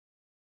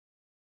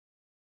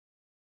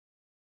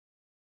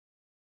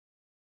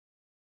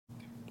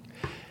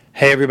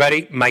Hey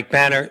everybody, Mike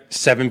Banner,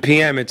 7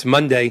 p.m. It's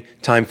Monday,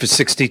 time for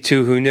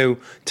 62 Who Knew.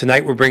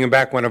 Tonight we're bringing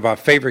back one of our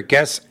favorite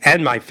guests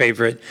and my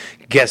favorite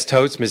guest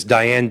host, Ms.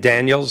 Diane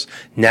Daniels,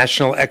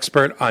 national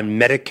expert on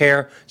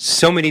Medicare.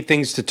 So many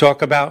things to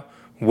talk about.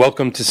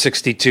 Welcome to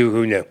 62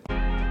 Who Knew.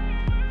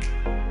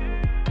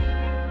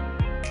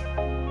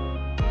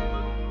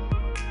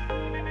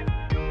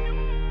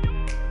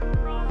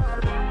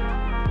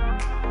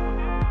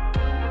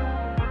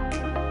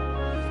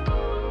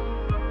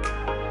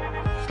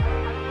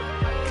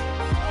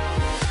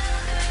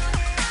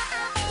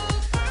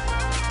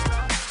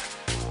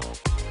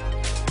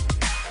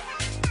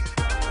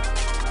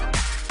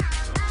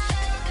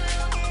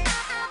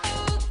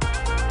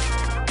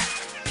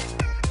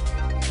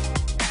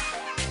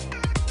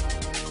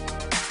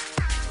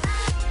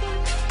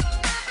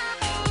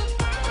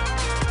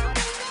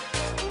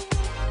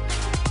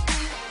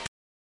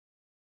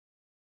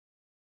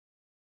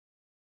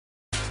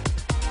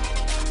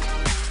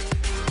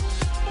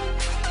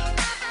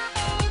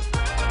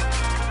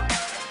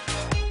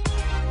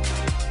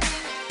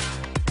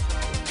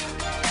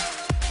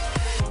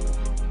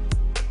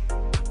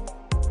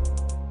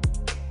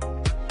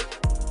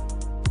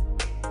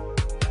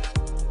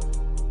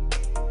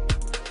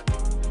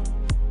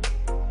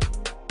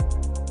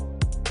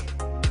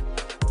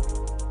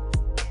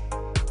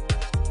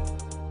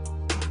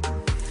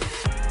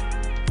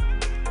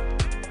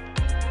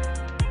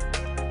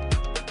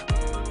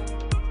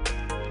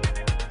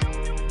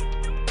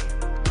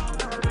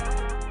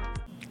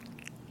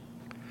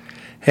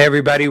 Hey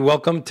everybody,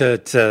 welcome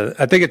to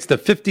I think it's the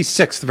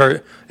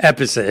 56th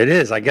episode. It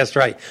is, I guess,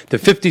 right. The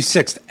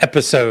 56th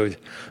episode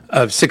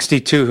of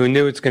 62 Who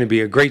Knew. It's going to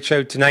be a great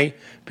show tonight.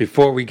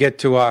 Before we get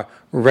to our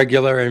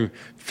regular and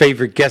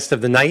favorite guest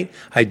of the night,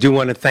 I do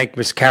want to thank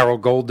Miss Carol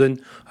Golden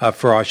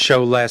for our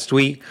show last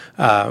week.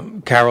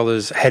 Carol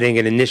is heading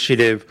an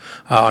initiative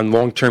on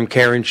long-term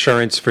care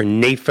insurance for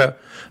NAIFA.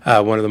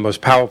 One of the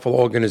most powerful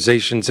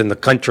organizations in the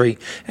country,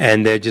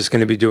 and they're just going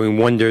to be doing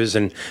wonders.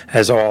 And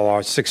as all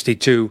our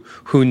 62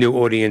 Who Knew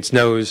audience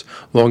knows,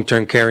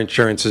 long-term care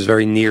insurance is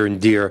very near and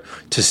dear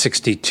to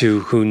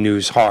 62 Who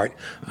Knew's heart.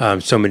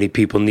 So many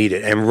people need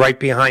it. And right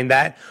behind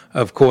that,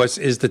 of course,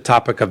 is the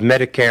topic of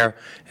Medicare,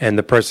 and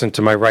the person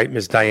to my right,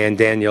 Ms. Diane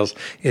Daniels,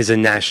 is a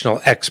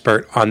national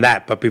expert on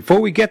that. But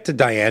before we get to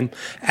Diane,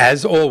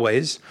 as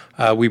always,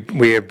 we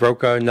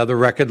broke another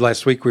record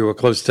last week. We were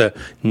close to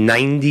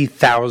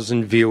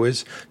 90,000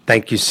 viewers.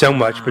 Thank you so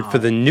much. Wow. But for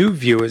the new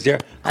viewers,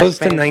 close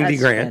to 90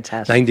 grand.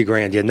 Fantastic. 90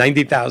 grand,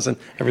 90,000.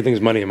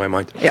 Everything's money in my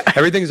mind. Yeah.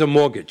 Everything's a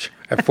mortgage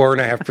at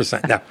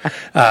 4.5%.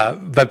 Now,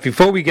 but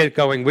before we get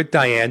going with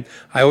Diane,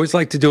 I always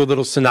like to do a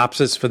little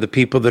synopsis for the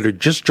people that are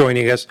just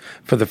joining us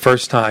for the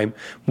first time.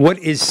 What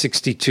is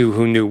 62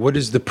 Who Knew? What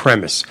is the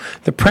premise?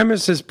 The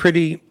premise is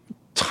pretty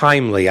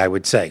timely, I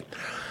would say.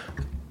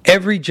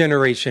 Every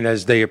generation,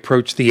 as they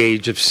approach the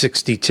age of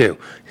 62,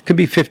 it could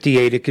be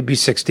 58, it could be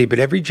 60, but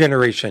every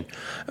generation,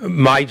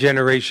 my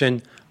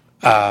generation,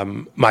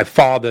 my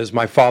fathers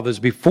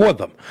before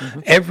them,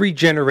 every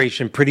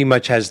generation pretty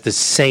much has the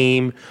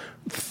same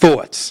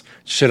thoughts.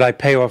 Should I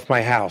pay off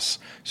my house?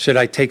 Should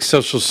I take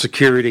Social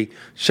Security?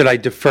 Should I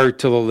defer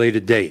till a later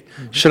date?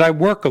 Should I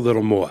work a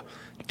little more?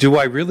 Do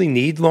I really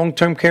need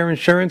long-term care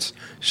insurance?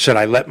 Should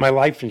I let my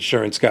life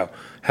insurance go?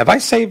 Have I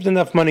saved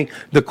enough money?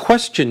 The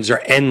questions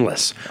are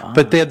endless,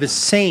 but they're the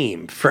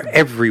same for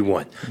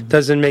everyone.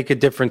 Doesn't make a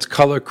difference,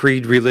 color,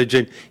 creed,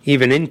 religion,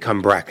 even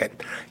income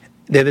bracket.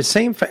 They're the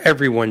same for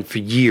everyone for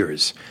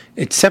years,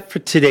 except for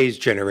today's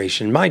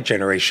generation, my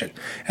generation.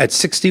 At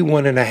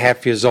 61 and a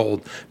half years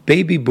old,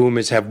 baby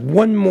boomers have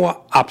one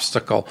more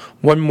obstacle,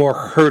 one more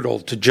hurdle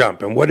to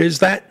jump. And what is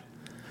that?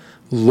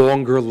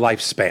 Longer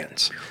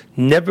lifespans.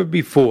 Never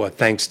before,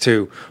 thanks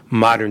to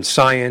modern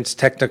science,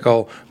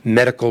 technical,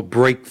 medical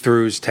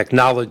breakthroughs,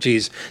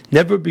 technologies,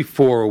 never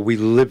before are we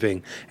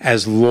living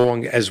as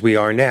long as we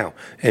are now.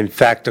 In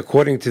fact,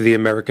 according to the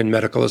American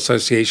Medical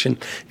Association,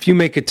 if you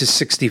make it to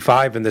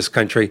 65 in this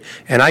country,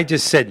 and I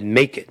just said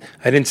make it,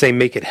 I didn't say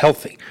make it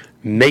healthy,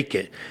 make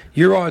it,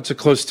 your odds are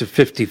close to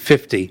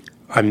 50-50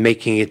 on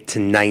making it to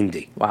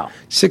 90. Wow.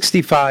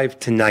 65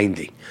 to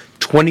 90.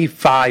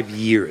 25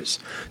 years.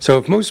 So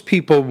if most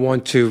people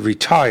want to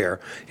retire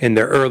in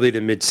their early to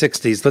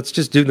mid-60s, let's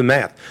just do the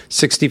math.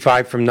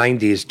 65 from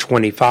 90 is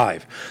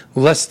 25.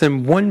 Less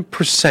than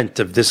 1%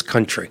 of this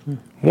country,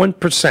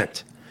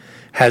 1%,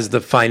 has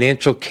the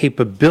financial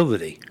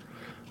capability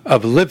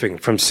of living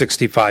from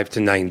 65 to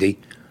 90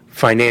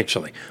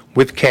 financially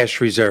with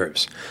cash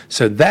reserves.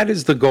 So that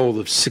is the goal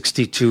of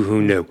 62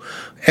 Who Knew.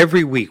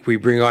 Every week we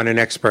bring on an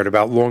expert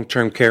about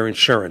long-term care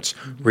insurance,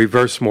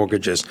 reverse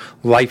mortgages,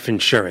 life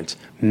insurance,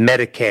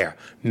 Medicare,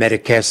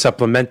 Medicare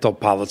supplemental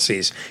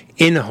policies,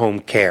 in-home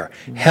care,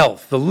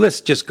 health. The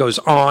list just goes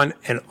on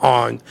and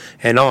on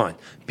and on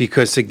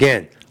because,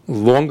 again,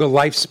 longer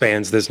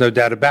lifespans, there's no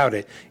doubt about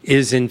it,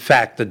 is in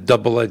fact a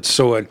double-edged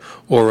sword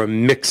or a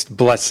mixed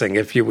blessing,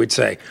 if you would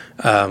say.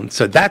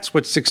 So that's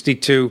what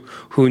 62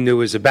 Who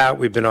Knew is about.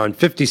 We've been on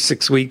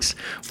 56 weeks,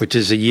 which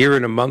is a year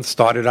and a month.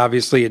 Started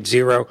obviously at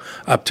 0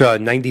 up to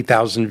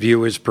 90,000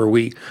 viewers per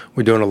week.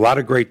 We're doing a lot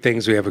of great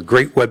things. We have a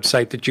great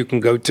website that you can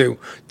go to,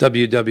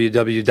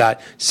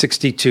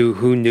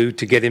 www.62whoknew,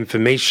 to get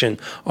information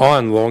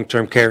on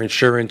long-term care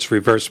insurance,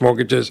 reverse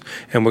mortgages,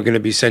 and we're going to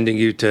be sending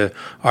you to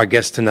our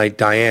guest tonight,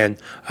 Diane,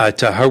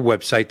 to her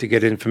website to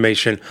get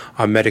information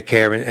on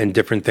Medicare and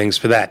different things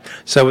for that.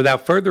 So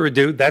without further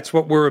ado, that's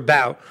what we're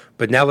about.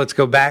 But now let's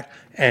go back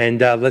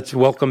and let's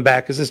welcome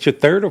back. Is this your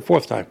third or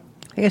fourth time?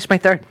 I think it's my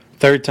third.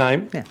 Third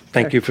time. Yeah,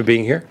 Thank you for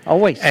being here.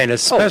 Always. And a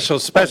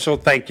special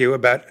thank you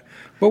about,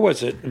 what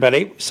was it, about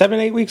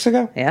 8 weeks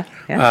ago? Yeah.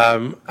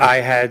 I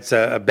had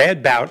a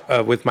bad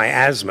bout with my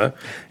asthma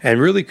and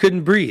really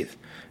couldn't breathe.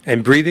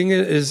 And breathing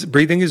is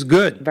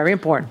good. Very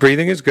important.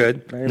 Breathing is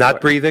good. Very not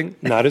important. breathing,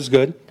 not as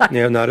good.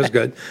 Not as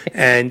good.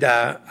 And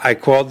I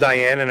called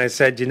Diane and I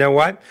said, you know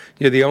what?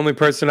 You're the only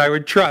person I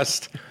would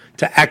trust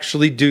to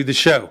actually do the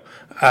show.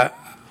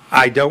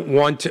 I don't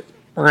want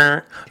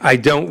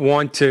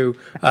to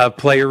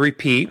play a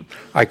repeat.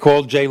 I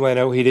called Jay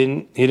Leno. He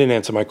didn't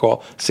answer my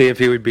call. See if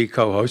he would be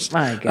co-host.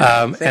 My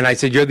God. And I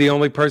said, you're the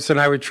only person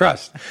I would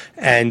trust.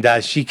 And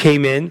she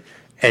came in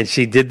and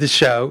she did the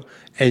show.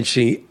 And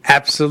she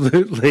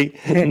absolutely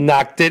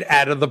knocked it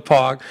out of the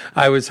park.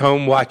 I was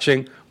home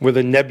watching with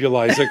a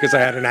nebulizer because I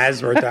had an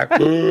asthma attack.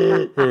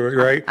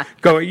 Right?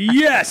 Going,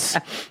 yes!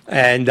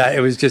 And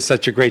it was just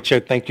such a great show.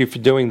 Thank you for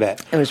doing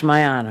that. It was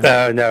my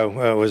honor.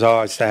 No, it was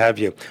ours to have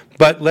you.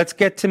 But let's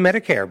get to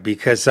Medicare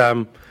because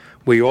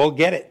we all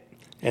get it.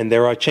 And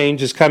there are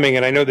changes coming,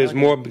 and I know there's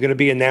more going to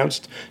be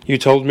announced. You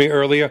told me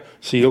earlier,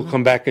 so you'll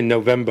come back in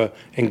November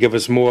and give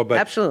us more. But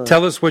Absolutely.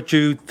 Tell us what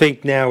you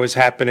think now is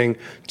happening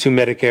to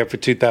Medicare for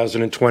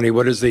 2020.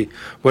 What are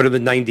the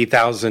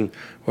 90,000,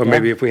 or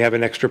maybe if we have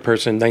an extra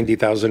person,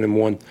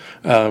 90,001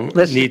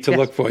 need to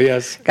look for?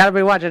 Yes, got to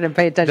be watching and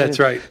pay attention. That's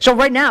right. So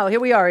right now,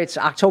 here we are. It's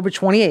October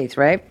 28th,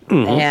 right?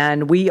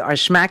 And we are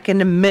smack in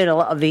the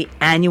middle of the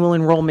annual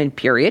enrollment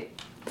period.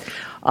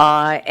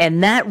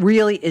 And that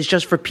really is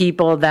just for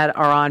people that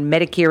are on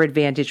Medicare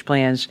Advantage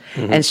plans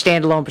and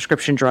standalone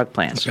prescription drug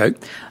plans. Okay.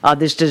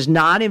 This does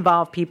not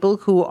involve people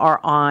who are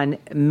on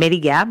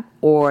Medigap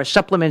or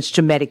supplements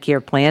to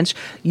Medicare plans.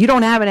 You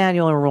don't have an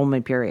annual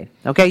enrollment period.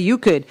 Okay, you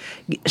could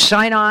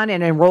sign on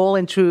and enroll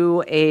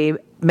into a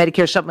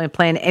Medicare supplement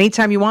plan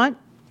anytime you want.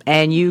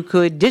 And you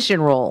could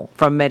disenroll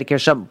from Medicare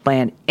supplement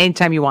plan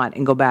anytime you want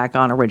and go back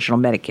on original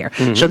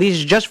Medicare. So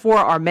these are just for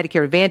our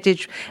Medicare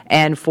Advantage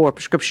and for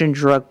prescription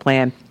drug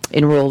plan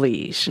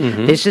enrollees.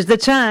 This is the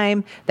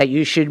time that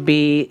you should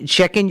be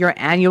checking your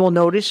annual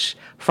notice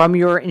from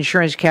your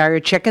insurance carrier,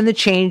 checking the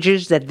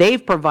changes that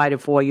they've provided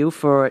for you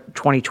for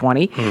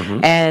 2020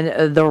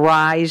 and the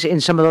rise in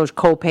some of those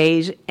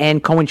co-pays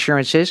and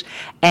co-insurances,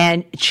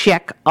 and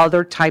check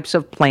other types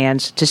of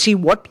plans to see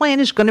what plan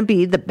is going to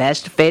be the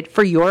best fit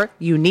for your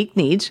unique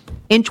needs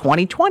in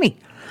 2020.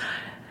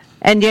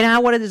 And you know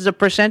what is the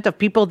percent of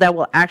people that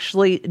will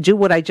actually do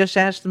what I just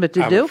asked them to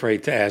do? I'm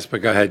afraid to ask,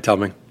 but go ahead, tell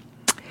me.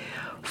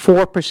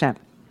 4%.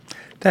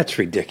 That's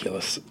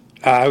ridiculous.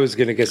 I was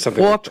going to get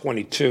something like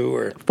 22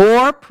 or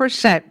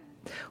 4%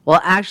 will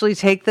actually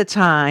take the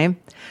time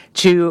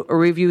to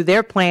review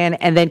their plan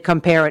and then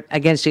compare it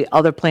against the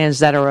other plans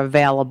that are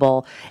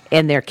available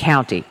in their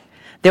county.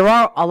 There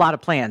are a lot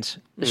of plans.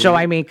 So,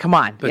 I mean, come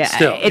on. But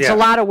still, it's a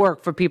lot of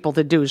work for people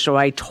to do, so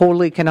I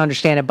totally can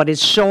understand it. But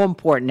it's so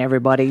important,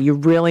 everybody. You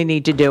really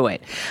need to do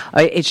it.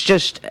 It's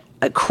just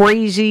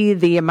crazy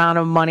the amount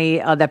of money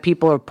that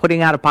people are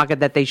putting out of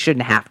pocket that they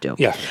shouldn't have to.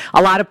 Yeah.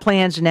 A lot of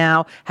plans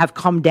now have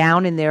come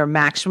down in their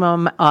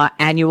maximum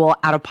annual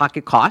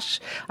out-of-pocket costs.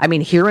 I mean,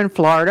 here in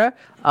Florida,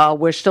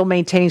 we're still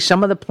maintaining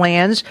some of the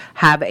plans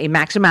have a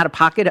maximum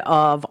out-of-pocket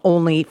of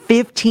only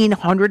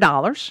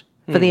 $1,500.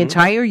 For the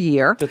entire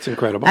year. That's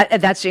incredible.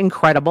 That's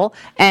incredible.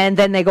 And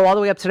then they go all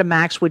the way up to the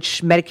max,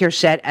 which Medicare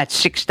set at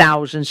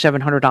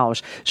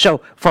 $6,700.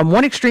 So from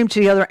one extreme to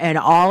the other and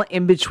all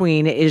in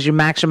between is your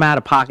maximum out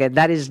of pocket.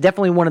 That is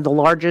definitely one of the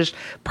largest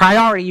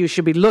priority you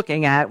should be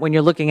looking at when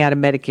you're looking at a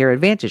Medicare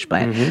Advantage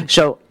plan.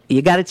 So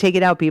you got to take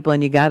it out, people,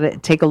 and you got to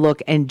take a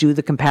look and do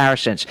the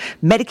comparisons.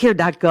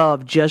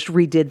 Medicare.gov just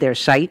redid their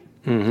site.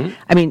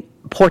 I mean,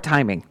 poor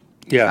timing.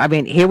 Yeah. I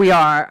mean, here we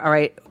are. All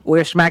right.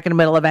 We're smack in the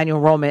middle of annual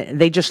enrollment. And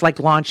they just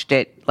launched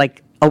it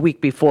a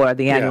week before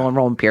the annual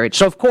enrollment period.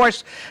 So, of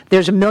course,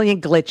 there's a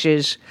million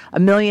glitches, a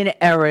million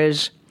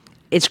errors.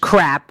 It's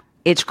crap.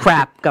 It's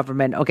crap,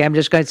 government. Okay, I'm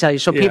just going to tell you.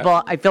 So,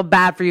 people, I feel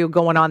bad for you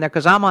going on there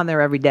because I'm on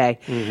there every day.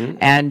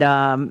 And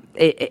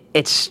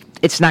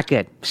it's not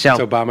good. So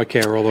it's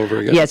Obamacare all over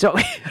again. Yeah, so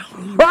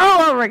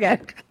all over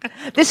again.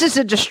 This is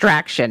a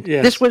distraction.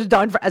 Yes. This was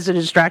done as a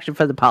distraction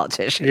for the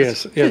politicians.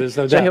 Yes, there's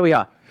no doubt. So here we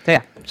are.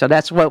 Yeah, so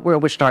that's what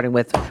we're starting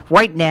with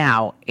right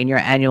now in your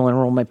annual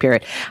enrollment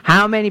period.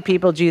 How many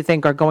people do you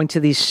think are going to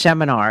these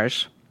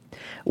seminars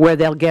where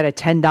they'll get a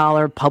 $10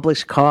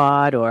 Publix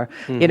card or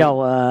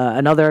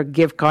another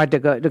gift card to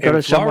go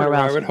to somewhere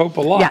Florida, else. I would hope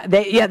a lot.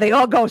 They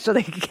all go so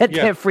they can get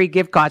their free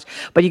gift cards.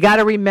 But you got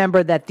to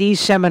remember that these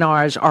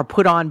seminars are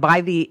put on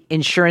by the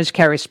insurance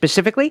carrier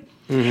specifically,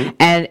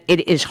 and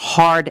it is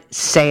hard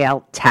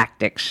sale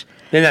tactics.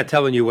 They're not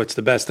telling you what's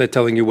the best. They're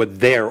telling you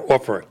what they're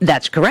offering.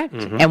 That's correct.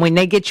 And when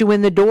they get you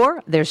in the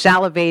door, they're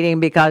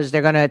salivating because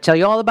they're going to tell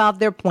you all about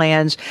their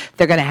plans.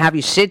 They're going to have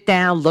you sit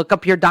down, look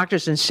up your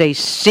doctors and say,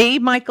 see,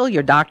 Michael,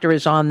 your doctor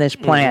is on this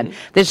plan.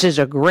 This is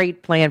a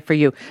great plan for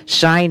you.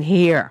 Sign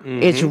here.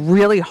 It's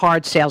really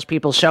hard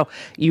salespeople. So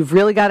you've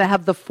really got to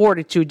have the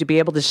fortitude to be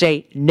able to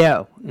say,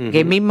 no,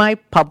 give me my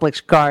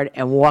Publix card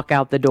and walk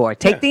out the door.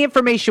 Take the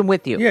information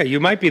with you. Yeah,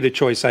 you might be the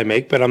choice I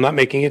make, but I'm not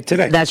making it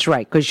today. That's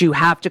right, because you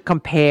have to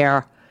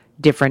compare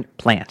different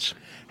plans.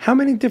 How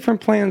many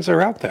different plans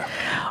are out there?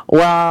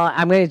 Well,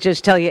 I'm going to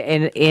just tell you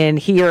in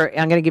here,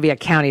 I'm going to give you a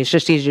county. It's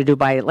just easier to do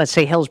by, let's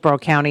say, Hillsborough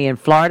County in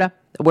Florida,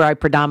 where I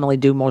predominantly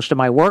do most of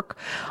my work.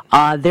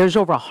 There's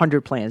over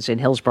 100 plans in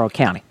Hillsborough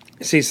County.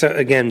 See, so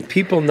again,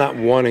 people not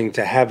wanting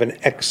to have an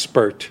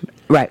expert,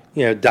 Right.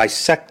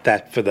 Dissect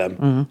that for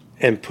them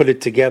and put it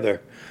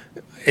together.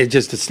 It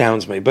just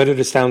astounds me, but it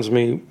astounds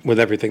me with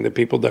everything that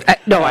people do.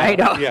 No, I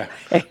know. Yeah,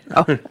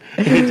 Oh,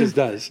 it just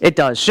does. it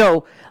does.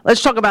 So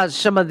let's talk about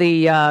some of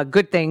the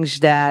good things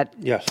that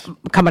Yes.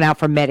 coming out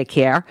from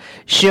Medicare.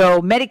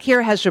 So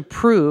Medicare has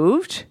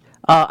approved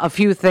a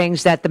few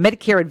things that the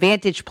Medicare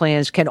Advantage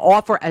plans can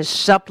offer as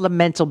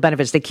supplemental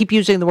benefits. They keep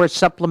using the word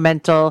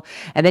supplemental,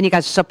 and then you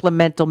got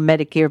supplemental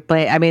Medicare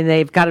plan. I mean,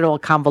 they've got it all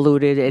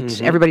convoluted.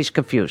 It's everybody's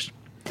confused.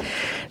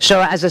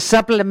 So as a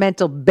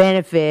supplemental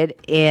benefit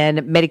in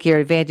Medicare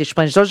Advantage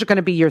plans, those are going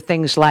to be your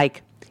things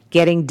like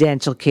getting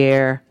dental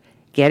care,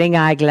 getting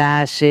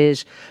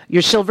eyeglasses,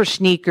 your silver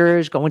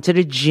sneakers, going to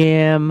the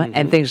gym,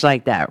 and things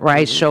like that,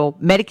 right? So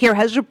Medicare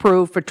has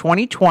approved for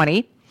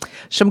 2020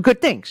 some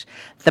good things.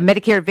 The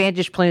Medicare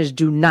Advantage plans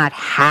do not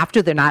have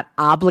to, they're not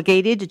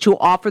obligated to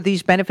offer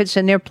these benefits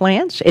in their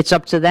plans. It's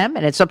up to them,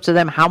 and it's up to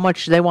them how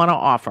much they want to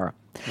offer.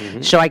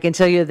 So I can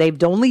tell you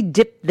they've only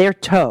dipped their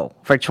toe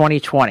for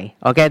 2020.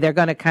 Okay, they're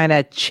going to kind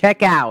of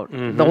check out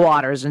the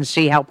waters and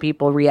see how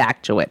people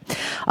react to it.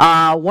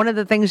 One of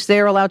the things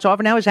they're allowed to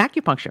offer now is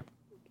acupuncture.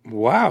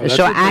 Wow. That's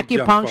So a big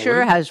jump acupuncture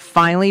forward. has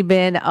finally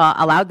been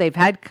allowed. They've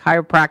had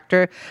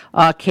chiropractor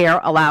care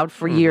allowed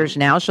for years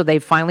now, so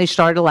they've finally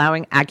started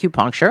allowing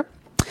acupuncture.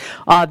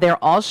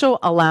 They're also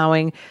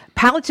allowing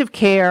palliative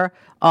care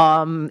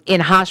in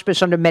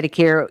hospice under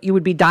Medicare. You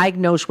would be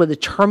diagnosed with a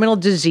terminal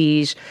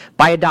disease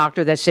by a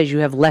doctor that says you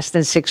have less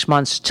than 6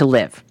 months to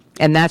live.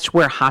 And that's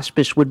where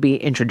hospice would be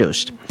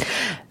introduced.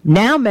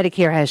 Now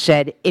Medicare has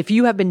said if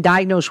you have been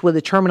diagnosed with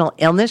a terminal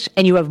illness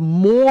and you have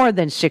more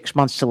than 6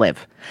 months to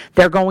live,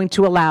 they're going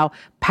to allow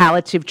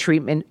palliative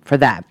treatment for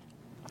that.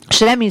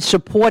 So that means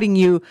supporting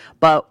you,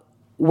 but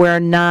we're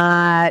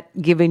not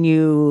giving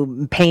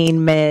you pain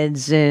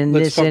meds and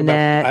Let's this talk and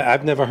about, that.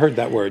 I've never heard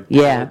that word.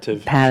 Yeah,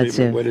 Palliative. palliative.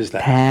 treatment. What is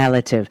that?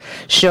 Palliative.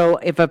 So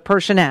if a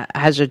person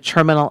has a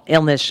terminal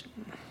illness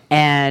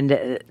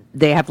and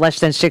they have less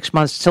than 6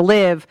 months to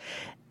live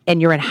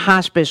and you're in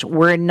hospice,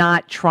 we're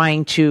not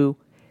trying to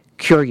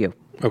cure you.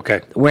 Okay.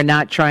 We're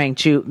not trying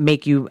to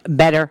make you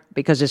better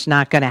because it's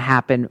not going to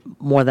happen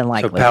more than So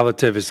likely.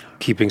 palliative is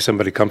keeping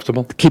somebody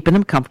comfortable? Keeping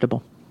them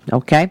comfortable.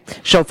 Okay?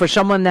 So for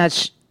someone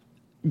that's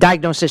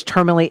diagnosed as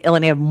terminally ill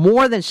and they have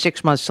more than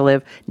 6 months to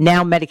live,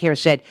 now Medicare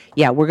said,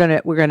 yeah, we're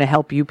gonna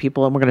help you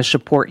people and we're gonna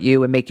support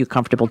you and make you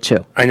comfortable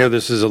too. I know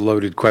this is a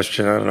loaded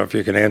question. I don't know if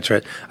you can answer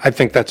it. I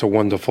think that's a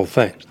wonderful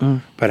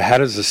thing. But how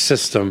does a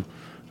system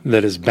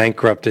that is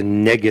bankrupt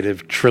and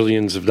negative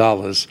trillions of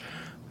dollars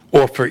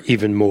offer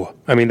even more?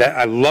 I mean,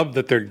 I love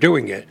that they're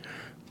doing it.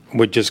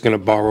 We're just going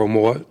to borrow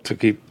more to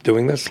keep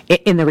doing this?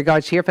 In the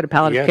regards here for the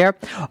palliative care?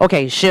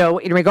 Okay, so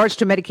in regards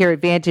to Medicare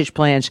Advantage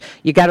plans,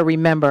 you got to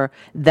remember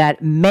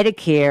that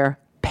Medicare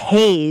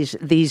pays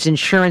these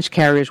insurance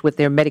carriers with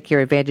their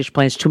Medicare Advantage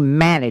plans to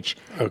manage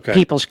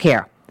people's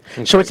care.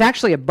 So it's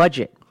actually a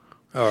budget.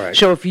 All right.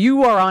 So if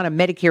you are on a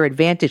Medicare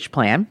Advantage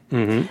plan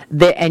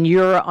and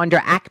you're under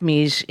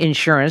Acme's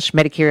insurance,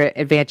 Medicare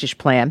Advantage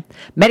plan,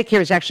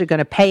 Medicare is actually going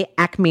to pay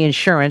Acme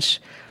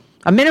Insurance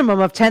a minimum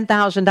of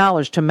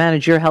 $10,000 to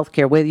manage your health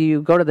care, whether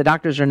you go to the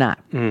doctors or not,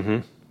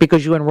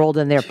 because you enrolled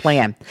in their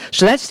plan.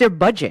 So that's their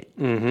budget.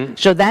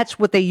 So that's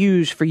what they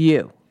use for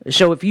you.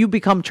 So if you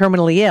become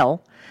terminally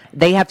ill,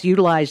 they have to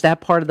utilize that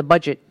part of the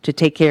budget to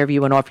take care of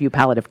you and offer you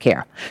palliative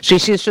care. So you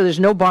see, so there's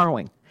no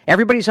borrowing.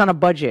 Everybody's on a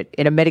budget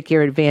in a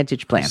Medicare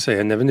Advantage plan. Say,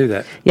 I never knew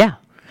that. Yeah.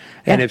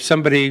 And if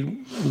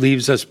somebody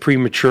leaves us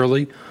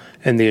prematurely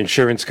and the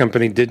insurance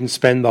company didn't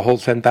spend the whole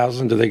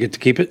 $10,000, do they get to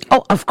keep it?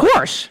 Oh, of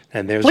course.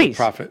 And there's Please. a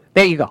profit.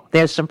 There you go.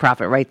 There's some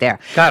profit right there.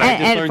 God, I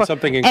just learned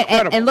something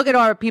incredible. And look at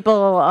our people,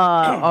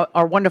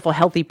 our wonderful,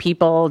 healthy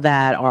people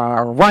that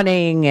are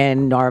running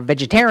and are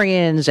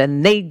vegetarians,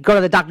 and they go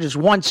to the doctors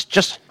once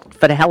just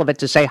for the hell of it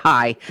to say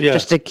hi,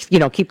 just to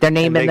keep their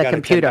name in the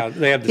computer.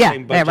 They have the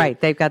same budget right.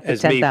 They've got the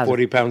as 10,000. me,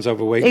 40 pounds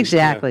overweight.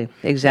 Exactly.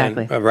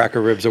 And a rack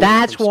of ribs.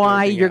 That's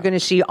why you're going to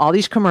see all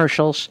these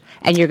commercials,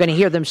 and you're going to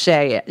hear them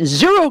say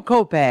zero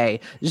copay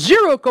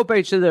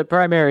to the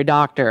primary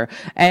doctor,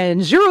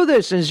 and zero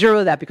this and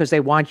zero that, because they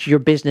want your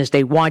business.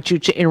 They want you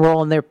to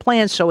enroll in their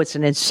plan, so it's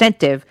an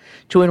incentive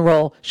to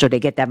enroll, so they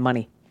get that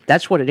money.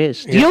 That's what it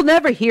is. Yeah. You'll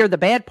never hear the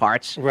bad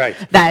parts. Right.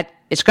 That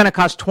it's going to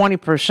cost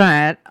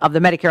 20% of the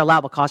Medicare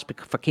allowable cost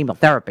for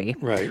chemotherapy.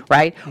 Right.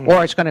 Right?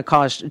 Or it's going to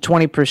cost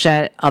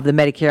 20% of the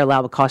Medicare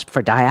allowable cost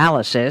for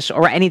dialysis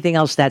or anything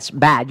else that's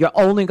bad. You're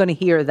only going to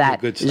hear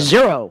that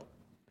zero.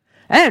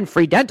 And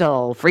free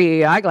dental,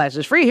 free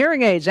eyeglasses, free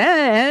hearing aids,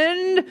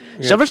 and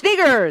silver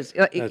sneakers.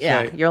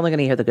 Right. You're only going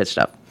to hear the good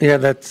stuff. Yeah,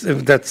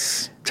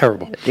 that's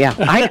terrible. Yeah,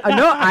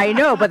 I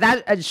know.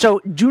 But so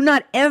do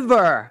not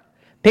ever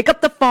pick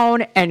up the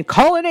phone and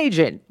call an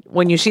agent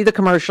when you see the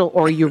commercial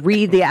or you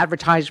read the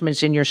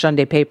advertisements in your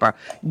Sunday paper.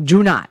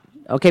 Do not,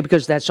 okay,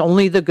 because that's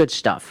only the good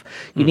stuff.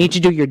 You need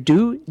to do your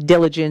due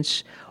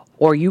diligence,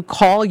 or you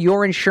call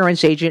your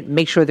insurance agent,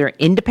 make sure they're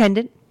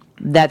independent,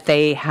 that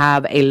they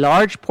have a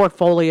large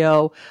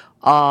portfolio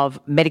of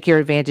Medicare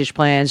Advantage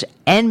plans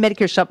and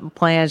Medicare Supplement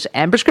plans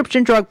and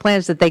prescription drug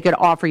plans that they could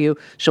offer you.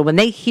 So when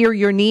they hear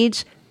your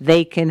needs,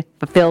 they can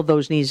fulfill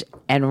those needs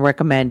and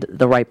recommend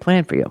the right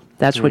plan for you.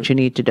 That's what you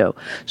need to do.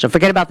 So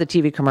forget about the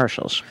TV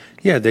commercials.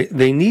 Yeah,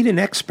 they need an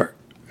expert.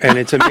 And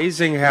it's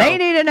amazing how they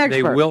need an expert.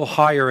 They will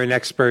hire an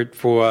expert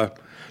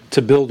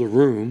to build a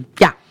room.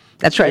 Yeah.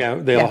 That's right. Yeah,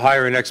 they'll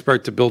hire an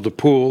expert to build a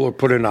pool or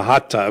put in a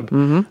hot tub.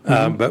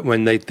 But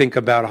when they think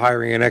about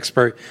hiring an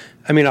expert,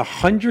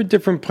 100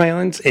 different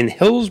plans in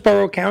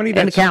Hillsborough County.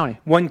 That's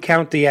one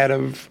county out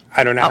of,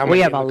 I don't know how many. We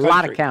have a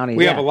lot of counties.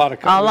 We have a lot of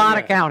counties. A lot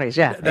of counties,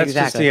 yeah. That's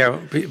exactly.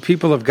 just,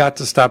 people have got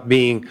to stop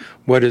being,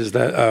 what is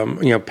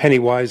that, penny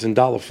wise and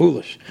dollar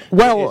foolish.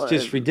 Well, it's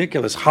just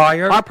ridiculous.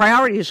 Our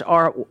priorities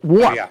are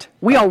warped. Yeah.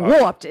 We are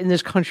warped in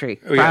this country.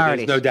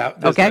 Priorities. There's no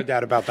doubt. There's no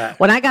doubt about that.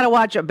 When I got to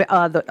watch,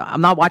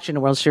 I'm not watching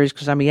the World Series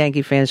because I'm a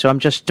Yankee fan, so I'm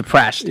just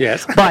depressed.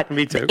 Yes, but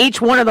me too.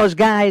 Each one of those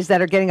guys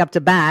that are getting up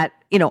to bat,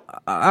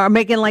 are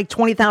making like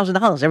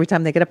 $20,000 every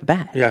time they get up to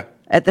bat. Yeah.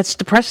 That's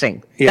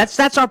depressing. Yeah.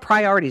 That's our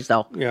priorities,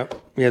 though. Yeah.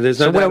 Yeah, there's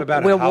no doubt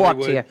about it. We're warped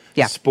Hollywood, here.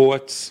 Yeah.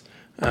 Sports,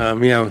 we're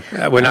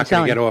not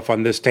going to get off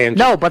on this tangent.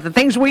 No, but the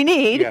things we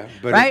need,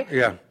 right?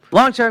 Yeah.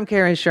 Long-term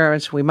care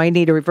insurance. We might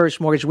need a reverse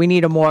mortgage. We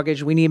need a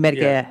mortgage. We need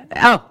Medicare.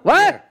 Yeah. Oh, what?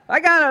 Yeah. I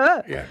got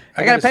to.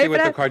 I got to pay see for what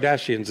that? the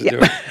Kardashians are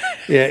doing.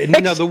 Yeah.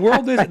 No,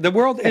 the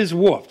world is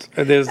warped.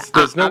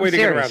 There's no way to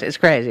get around it. It's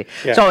crazy.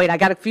 Yeah. So wait, I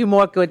got a few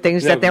more good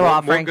things that they're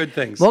offering. More good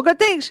things. More good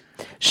things.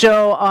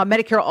 So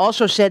Medicare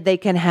also said they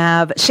can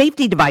have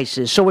safety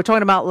devices. So we're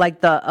talking about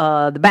like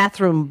the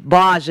bathroom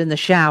bars in the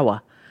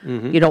shower.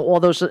 All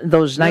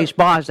those nice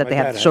bars that they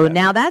have. So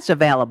now that's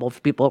available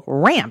for people.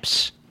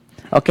 Ramps.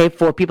 Okay,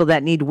 for people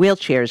that need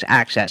wheelchairs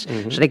access.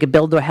 So they can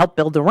help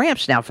build the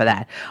ramps now for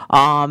that.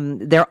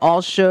 They're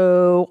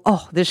also,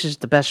 this is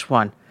the best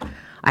one.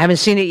 I haven't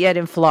seen it yet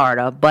in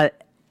Florida,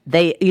 but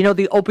the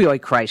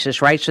opioid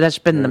crisis, right? So that's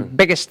been the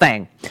biggest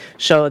thing.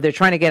 So they're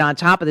trying to get on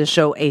top of this.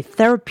 So a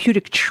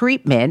therapeutic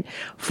treatment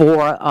for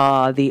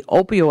the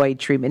opioid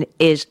treatment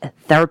is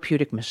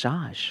therapeutic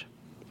massage.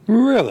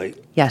 Really?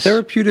 Yes.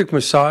 Therapeutic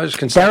massage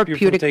can stop you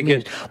from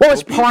taking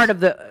it's part of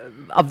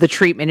the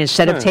treatment.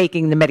 Instead of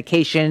taking the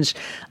medications,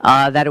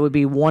 that it would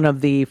be one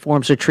of the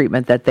forms of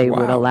treatment that they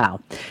would allow.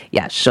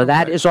 Yes, so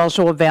that is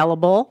also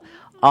available.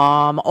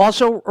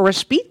 Also,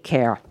 Respite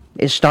Care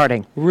is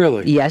starting.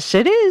 Really? Yes,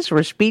 it is.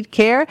 Respite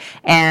Care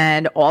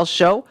and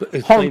also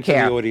home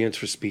care. To the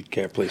audience, Respite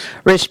Care, please.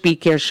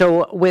 Respite Care.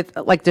 So with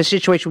like the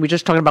situation we were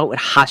just talking about with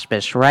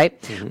hospice, right?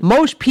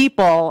 Most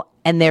people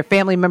and their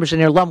family members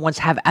and their loved ones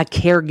have a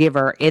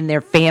caregiver in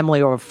their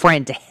family or a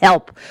friend to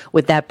help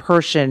with that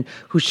person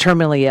who's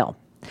terminally ill.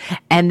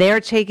 And they're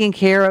taking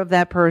care of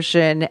that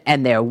person,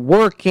 and they're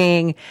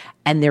working,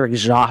 and they're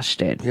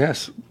exhausted.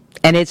 Yes.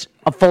 And it's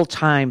a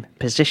full-time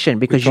position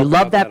because you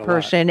love that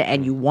person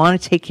and you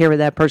want to take care of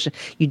that person.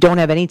 You don't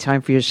have any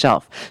time for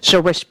yourself. So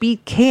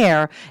Respite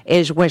Care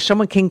is where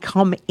someone can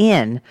come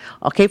in,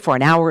 for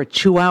an hour or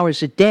 2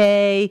 hours a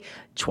day,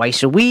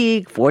 twice a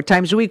week, 4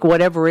 times a week,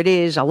 whatever it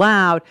is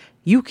allowed.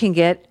 You can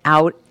get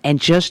out and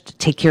just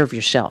take care of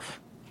yourself.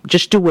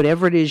 Just do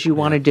whatever it is you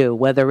want to do,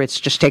 whether it's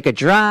just take a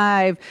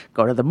drive,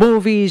 go to the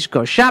movies,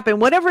 go shopping,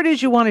 whatever it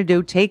is you want to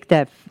do, take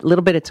that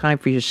little bit of time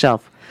for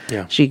yourself.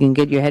 Yeah. So you can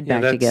get your head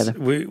back together.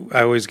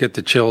 I always get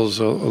the chills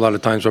a lot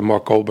of times when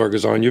Mark Goldberg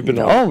is on. You've been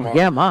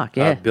on. Mark.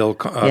 Yeah. Bill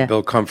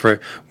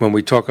Comfort. When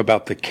we talk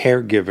about the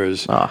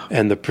caregivers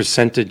and the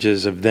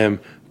percentages of them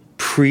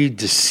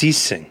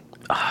predeceasing.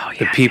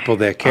 the people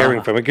they're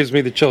caring for. It gives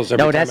me the chills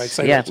every time I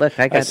say that. Look,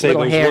 I got say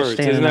little those hairs words.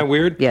 standing Isn't that up.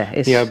 weird?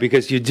 Yeah,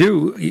 because you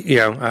do.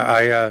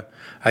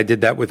 I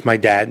did that with my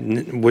dad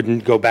and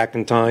wouldn't go back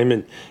in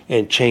time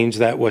and change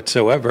that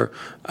whatsoever.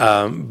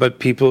 But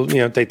people,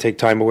 they take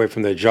time away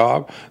from their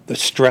job, the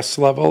stress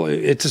level.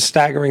 It's a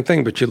staggering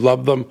thing, but you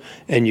love them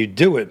and you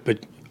do it.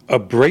 But a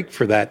break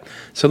for that.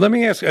 So let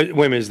me ask,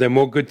 women, is there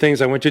more good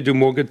things? I want you to do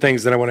more good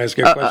things, then I want to ask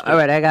you a question. All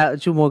right, I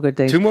got two more good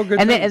things. Two more good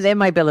things. And there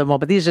might be a little more,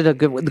 but these are the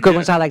good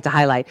ones I like to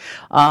highlight.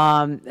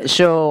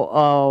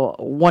 So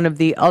one of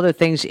the other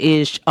things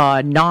is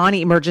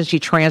non-emergency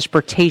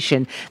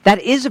transportation.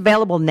 That is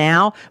available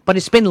now, but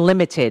it's been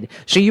limited.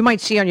 So you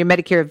might see on your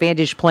Medicare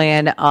Advantage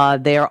plan,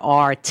 there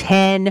are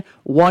 10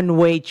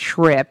 one-way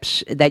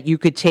trips that you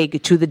could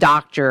take to the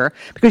doctor,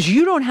 because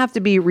you don't have to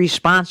be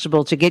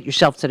responsible to get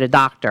yourself to the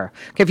doctor.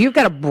 Okay, if you've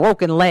got a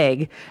broken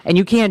leg and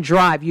you can't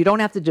drive, you don't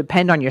have to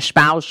depend on your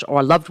spouse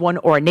or a loved one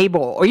or a neighbor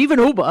or even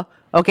Uber,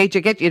 okay,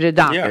 to get you to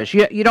doctors.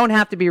 Yeah. You don't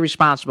have to be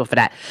responsible for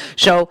that.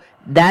 So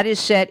that is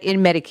set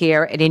in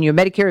Medicare and in your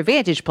Medicare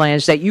Advantage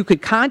plans, that you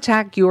could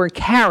contact your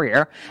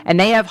carrier and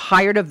they have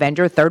hired a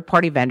vendor,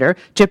 third-party vendor,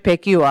 to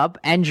pick you up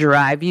and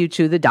drive you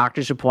to the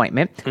doctor's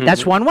appointment. Mm-hmm.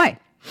 That's one way.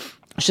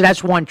 So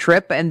that's one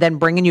trip, and then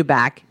bringing you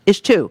back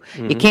is two.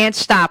 Mm-hmm. You can't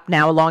stop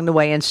now along the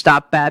way and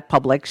stop at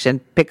Publix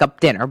and pick up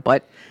dinner,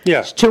 but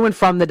it's to and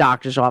from the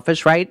doctor's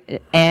office,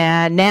 right?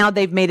 And now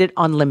they've made it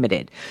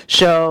unlimited.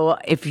 So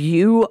if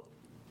you,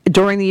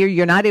 during the year,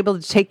 you're not able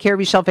to take care of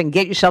yourself and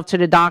get yourself to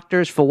the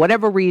doctors for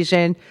whatever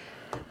reason,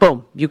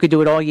 boom, you could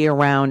do it all year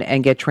round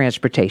and get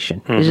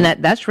transportation. Mm-hmm.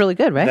 Isn't that's really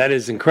good, right? That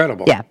is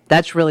incredible. Yeah,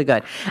 that's really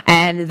good.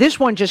 And this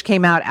one just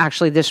came out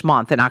actually this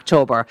month in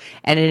October,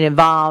 and it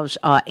involves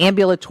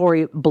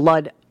ambulatory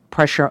blood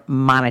pressure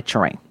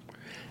monitoring.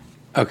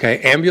 Okay,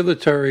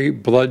 ambulatory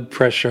blood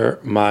pressure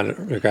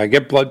monitoring. Okay, I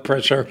get blood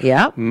pressure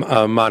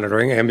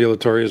monitoring.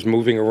 Ambulatory is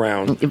moving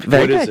around.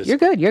 Very good. Is this?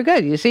 You're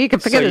good. You see, you can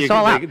figure this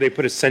all out. They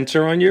put a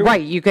sensor on you?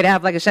 Right. You could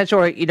have like a sensor,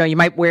 or, you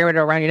might wear it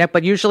around your neck,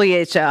 but usually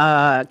it's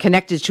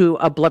connected to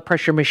a blood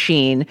pressure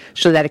machine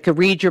so that it could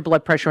read your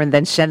blood pressure and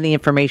then send the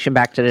information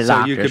back to the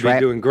doctors. So you could be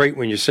doing great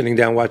when you're sitting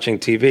down watching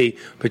TV,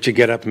 but you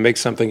get up and make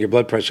something, your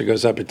blood pressure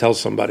goes up, and tell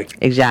somebody.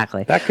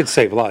 Exactly. That could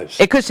save lives.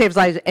 It could save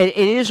lives. It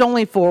is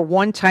only for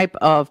one type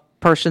of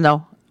person,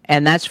 though,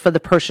 and that's for the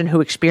person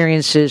who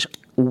experiences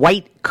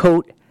white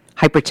coat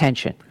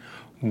hypertension.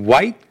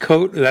 White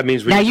coat, that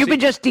means... Now, you've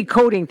been just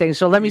decoding things,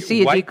 so let me see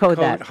you decode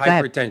that. White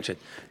coat hypertension.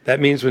 That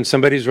means when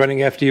somebody's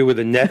running after you with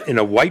a net in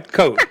a white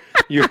coat,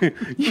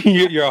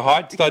 your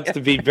heart starts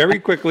to beat very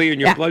quickly and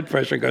your blood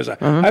pressure goes up.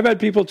 Mm-hmm. I've had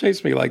people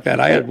chase me like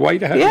that. I had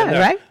white...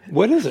 right?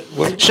 What is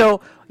it?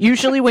 So...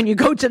 Usually when you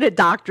go to the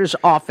doctor's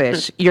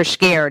office, you're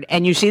scared,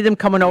 and you see them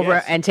coming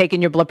over and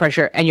taking your blood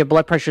pressure, and your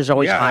blood pressure is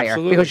always higher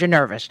because you're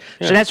nervous.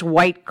 Yeah. So that's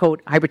white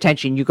coat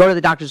hypertension. You go to the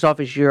doctor's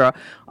office, your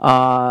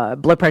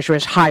blood pressure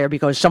is higher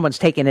because someone's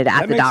taking it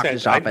at the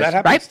doctor's office. That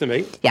happens to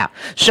me. Yeah.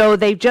 So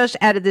they've just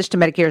added this to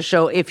Medicare.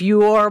 So if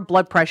your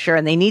blood pressure,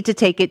 and they need to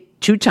take it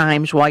 2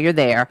 times while you're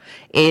there,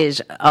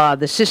 is the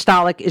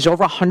systolic is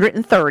over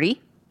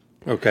 130.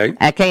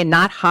 Okay,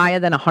 not higher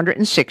than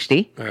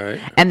 160. All right.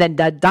 And then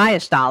the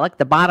diastolic,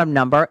 the bottom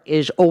number,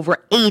 is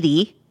over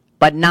 80,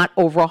 but not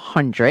over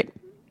 100.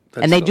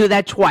 And they do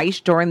that twice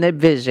during the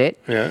visit.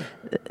 Yeah.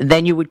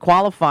 Then you would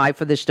qualify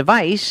for this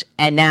device,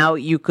 and now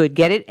you could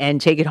get it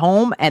and take it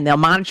home, and they'll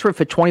monitor it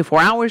for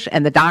 24 hours,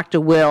 and the doctor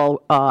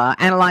will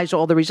analyze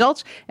all the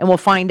results, and we'll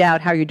find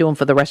out how you're doing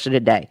for the rest of the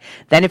day.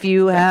 Then if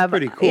you have...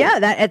 pretty cool.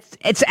 Yeah,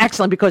 it's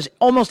excellent, because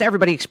almost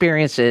everybody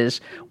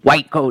experiences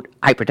white coat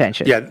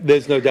hypertension. Yeah,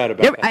 there's no doubt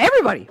about that.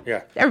 Everybody.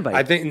 Yeah. Everybody.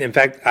 I think, in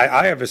fact,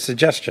 I have a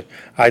suggestion.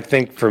 I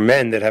think for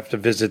men that have to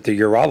visit the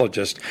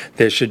urologist,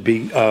 there should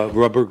be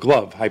rubber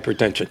glove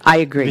hypertension. I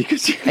agree.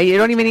 Because you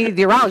don't even need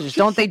the urologist.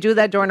 Don't they do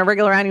that during a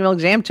regular annual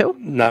exam too?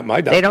 Not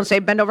my doctor. They don't say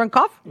bend over and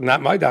cough?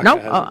 Not my doctor. No?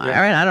 All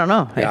right, I don't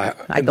know. Yeah.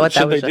 I thought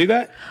should they do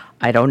that?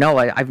 I don't know.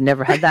 I've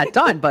never had that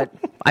done, but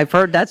I've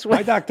heard that's what...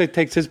 My doctor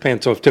takes his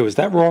pants off too. Is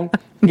that wrong?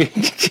 No,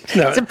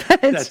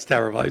 that's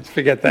terrible.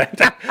 Forget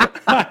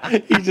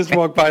that. He just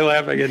walked by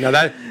laughing. No,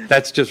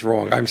 that's just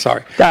wrong. I'm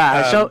sorry.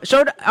 So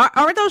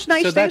are those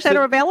nice things that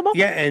are available?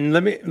 Yeah, and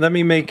let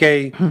me make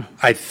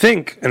I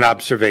think an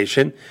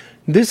observation.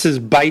 This is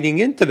biting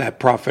into that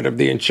profit of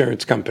the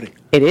insurance company.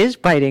 It is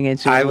biting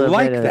into a little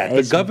like bit that.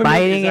 The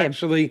government is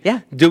actually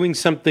doing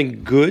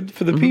something good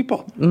for the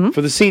people,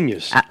 for the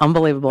seniors.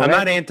 Unbelievable. I'm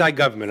not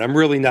anti-government. I'm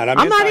really not.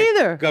 I'm not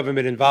either.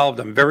 Government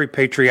involved. I'm very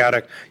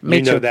patriotic.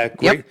 Me too. Know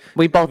that. Yep.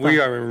 We both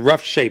are in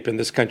rough shape in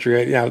this country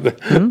right now.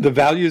 The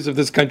values of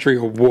this country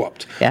are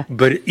warped. Yeah.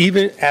 But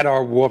even at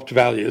our warped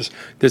values,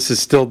 this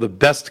is still the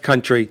best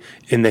country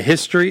in the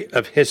history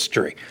of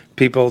history.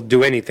 People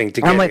do anything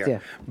to get here. I'm with you.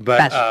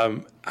 But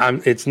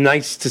it's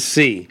nice to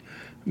see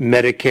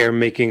Medicare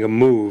making a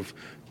move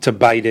to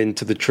bite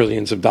into the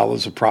trillions of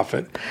dollars of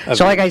profit.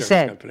 So like I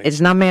said, it's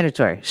not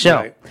mandatory.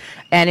 So,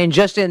 and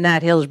in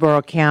that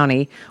Hillsborough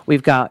County,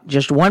 we've got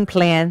just one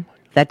plan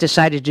that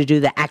decided to do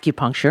the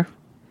acupuncture.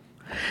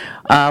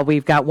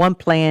 We've got one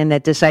plan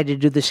that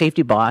decided to do the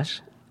safety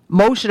boss.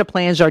 Most of the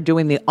plans are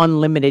doing the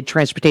unlimited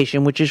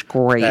transportation, which is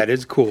great. That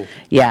is cool.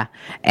 Yeah.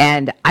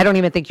 And I don't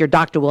even think your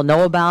doctor will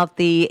know about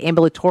the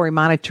ambulatory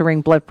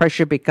monitoring blood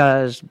pressure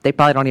because they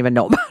probably don't even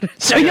know about it.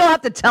 So you'll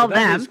have to tell them.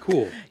 That is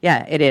cool.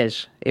 Yeah, it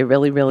is. It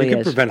really, really You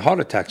is. can prevent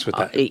heart attacks with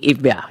that.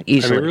 Yeah,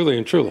 easily. I mean, really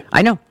and truly.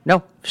 I know.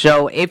 No.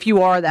 So if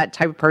you are that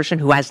type of person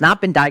who has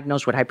not been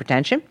diagnosed with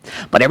hypertension,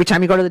 but every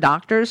time you go to the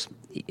doctors,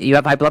 you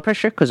have high blood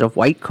pressure because of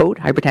white coat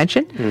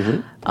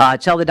hypertension,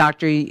 tell the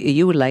doctor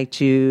you would like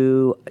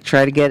to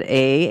try to get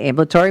a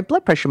ambulatory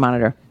blood pressure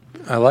monitor.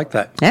 I like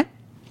that. Yeah?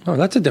 Oh,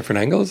 that's a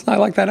different angle. I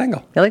like that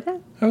angle. You like that?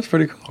 That was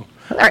pretty cool.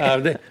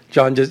 right.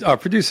 John, our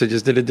producer,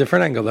 just did a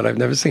different angle that I've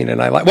never seen,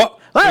 and I like. Well,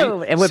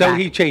 whoa, and we're so back.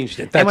 he changed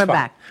it. That's And we're fine.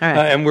 back. All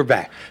right. And we're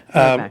back.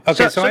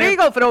 Okay, so there you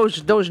go for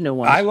those new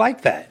ones. I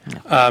like that.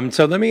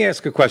 So let me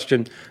ask a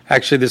question.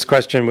 Actually, this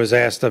question was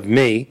asked of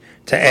me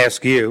to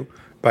ask you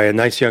by a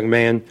nice young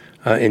man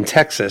in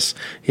Texas.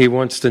 He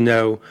wants to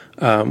know,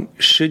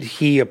 should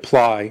he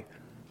apply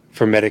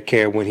for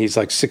Medicare when he's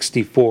like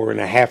 64 and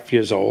a half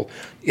years old?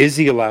 Is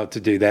he allowed to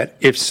do that?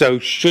 If so,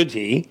 should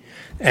he?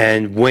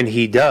 And when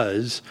he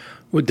does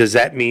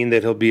that mean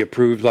that he'll be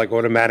approved like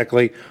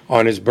automatically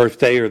on his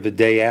birthday or the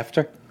day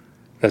after?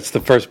 That's the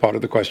first part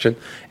of the question.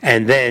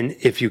 And then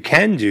if you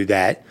can do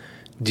that,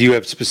 do you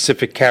have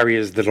specific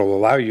carriers that will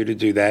allow you to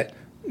do that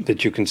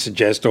you can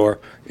suggest, or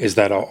is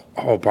that a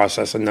whole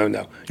process a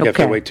no-no? You have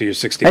to wait till you're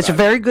 65. That's a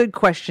very good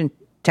question,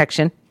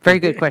 Texan. Very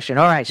good question.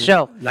 All right,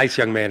 so nice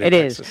young man. It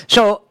is.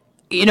 So,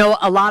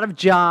 a lot of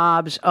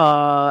jobs,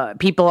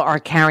 people are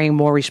carrying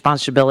more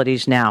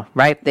responsibilities now,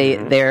 right?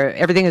 They're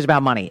everything is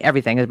about money.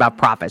 Everything is about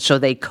profit. So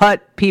they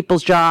cut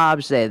people's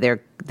jobs.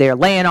 They're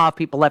laying off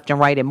people left and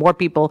right, and more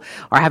people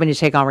are having to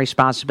take on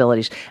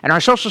responsibilities. And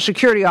our Social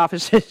Security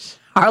offices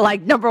are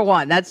like number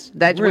one. That's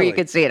really? Where you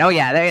can see it. Oh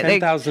yeah,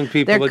 10,000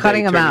 people they're a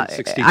cutting day them out.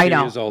 62 I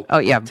know. years old. Oh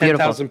yeah, beautiful.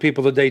 10,000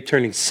 people a day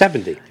turning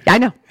 70. I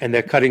know. And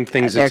they're cutting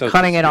things. They're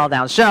cutting it all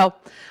down. So,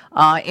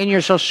 in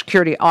your Social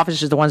Security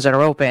offices, the ones that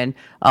are open,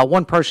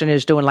 one person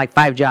is doing like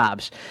 5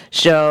 jobs.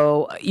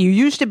 So you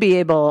used to be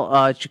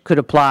able could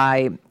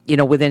apply,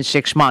 within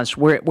 6 months.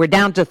 We're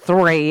down to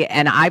 3,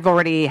 and I've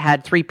already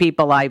had 3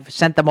 people. I've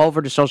sent them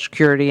over to Social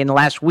Security in the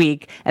last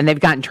week, and they've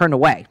gotten turned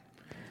away.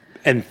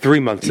 And 3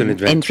 months in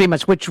advance. In 3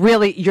 months, which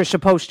really you're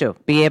supposed to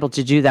be able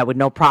to do that with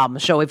no problem.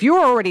 So if you're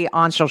already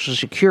on Social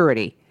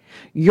Security,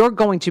 you're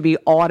going to be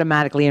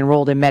automatically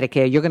enrolled in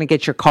Medicare. You're going to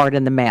get your card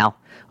in the mail,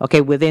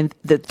 within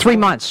the 3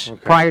 months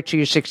prior to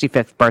your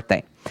 65th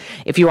birthday.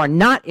 If you are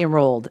not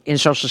enrolled in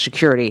Social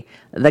Security,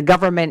 the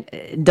government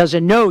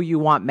doesn't know you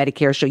want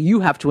Medicare, so you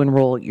have to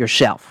enroll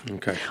yourself.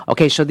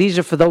 Okay, so these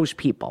are for those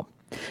people.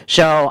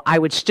 So I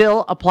would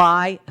still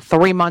apply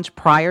 3 months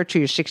prior to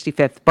your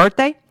 65th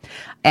birthday.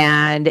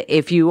 And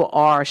if you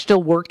are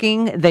still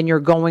working, then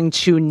you're going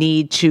to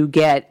need to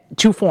get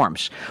 2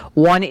 forms.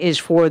 One is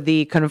for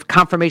the kind of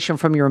confirmation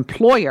from your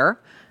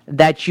employer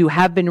that you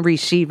have been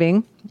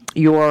receiving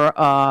your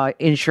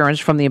insurance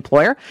from the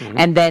employer.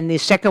 And then the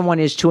second one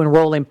is to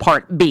enroll in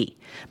Part B,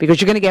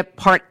 because you're going to get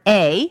Part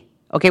A,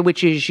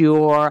 which is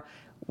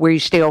where you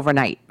stay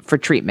overnight for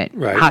treatment,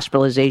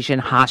 hospitalization,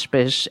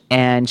 hospice,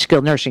 and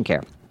skilled nursing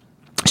care.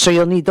 So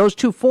you'll need those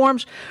 2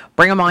 forms.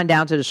 Bring them on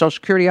down to the Social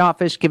Security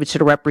office. Give it to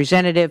the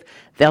representative.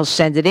 They'll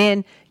send it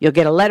in. You'll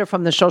get a letter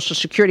from the Social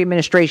Security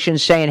Administration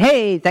saying,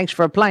 hey, thanks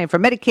for applying for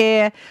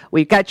Medicare.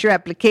 We've got your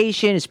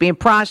application. It's being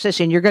processed,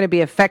 and you're going to be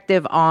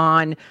effective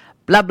on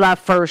blah, blah,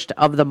 first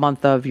of the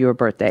month of your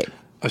birthday.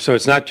 So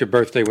it's not your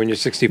birthday when you're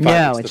 65.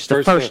 No, it's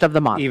the first of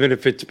the month. Even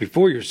if it's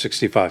before you're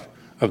 65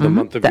 of the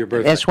month of your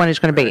birthday. That's when it's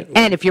going to be.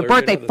 And if your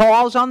birthday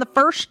falls on the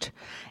 1st,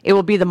 it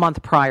will be the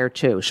month prior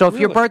to. So if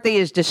your birthday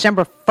is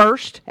December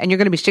 1st and you're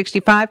going to be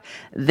 65,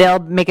 they'll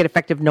make it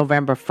effective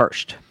November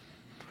 1st.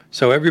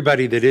 So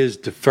everybody that is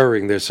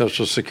deferring their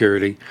Social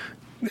Security,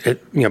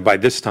 by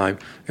this time,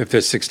 if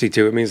they're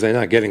 62, it means they're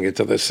not getting it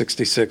till they're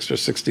 66 or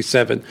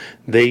 67.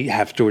 They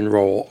have to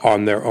enroll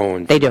on their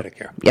own for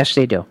Medicare. Yes,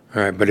 they do. All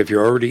right, but if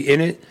you're already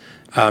in it,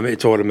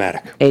 it's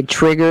automatic. It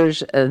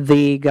triggers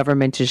the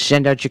government to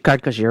send out your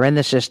card because you're in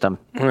the system.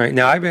 All right.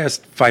 Now, I've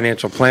asked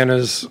financial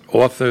planners,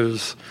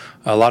 authors,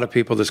 a lot of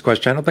people this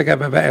question. I don't think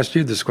I've ever asked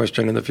you this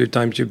question in the few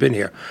times you've been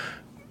here.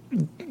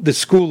 The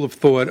school of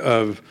thought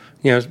of,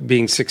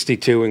 being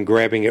 62 and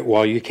grabbing it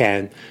while you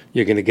can,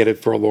 you're going to get it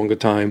for a longer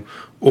time,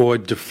 or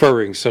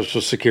deferring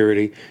Social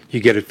Security, you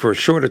get it for a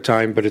shorter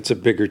time, but it's a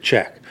bigger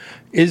check.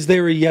 Is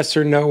there a yes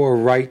or no, or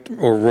right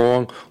or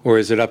wrong, or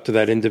is it up to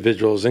that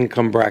individual's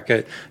income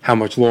bracket, how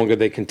much longer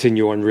they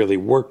continue on really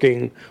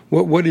working?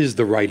 What is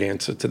the right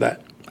answer to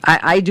that?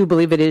 I do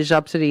believe it is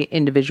up to the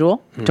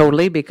individual,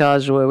 totally,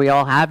 because we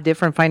all have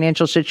different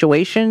financial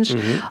situations,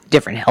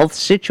 different health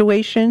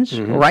situations,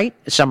 right?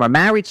 Some are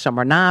married, some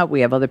are not. We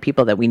have other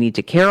people that we need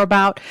to care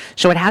about.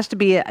 So it has to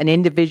be an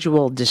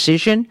individual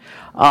decision.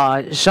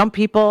 Some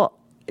people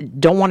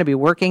don't want to be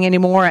working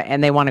anymore,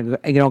 and they want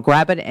to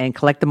grab it and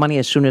collect the money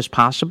as soon as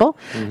possible.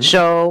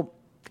 So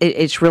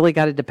It's really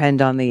got to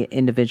depend on the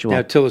individual.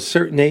 Now, till a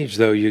certain age,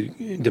 though,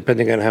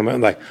 depending on how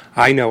much, like,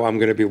 I know I'm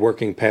going to be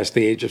working past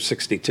the age of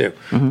 62.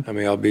 I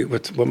mean, I'll be,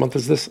 what month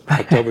is this?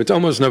 October. It's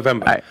almost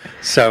November. Right.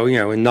 So,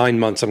 in 9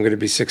 months, I'm going to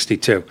be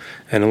 62.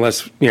 And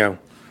unless,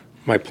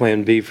 my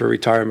plan B for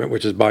retirement,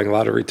 which is buying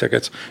lottery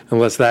tickets,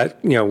 unless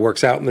that,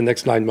 works out in the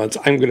next 9 months,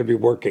 I'm going to be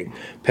working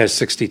past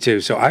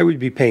 62. So I would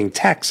be paying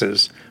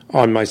taxes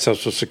on my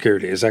Social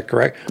Security. Is that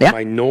correct? Yeah.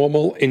 My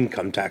normal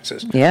income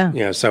taxes.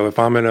 Yeah. So if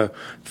I'm in a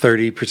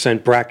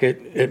 30%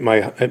 bracket at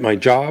my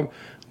job,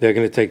 they're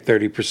going to take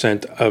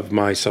 30% of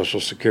my Social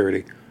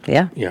Security.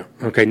 Yeah. Yeah.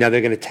 Okay. Now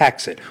they're going to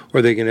tax it,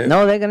 or they're going to.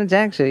 No, they're going to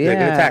tax it. Yeah. They're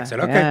going to tax it.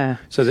 Okay. Yeah.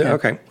 So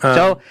okay.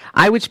 So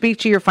I would speak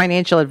to your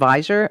financial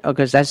advisor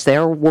because that's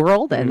their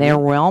world and their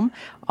realm.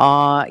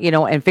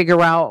 And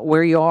figure out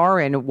where you are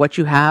and what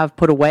you have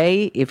put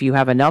away, if you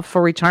have enough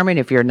for retirement,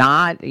 if you're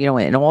not,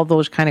 and all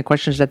those kind of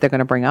questions that they're going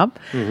to bring up,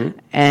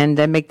 and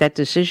then make that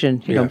decision,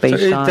 based so on it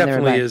their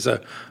definitely is an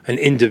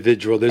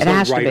individual. There's It no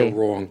has to right be. or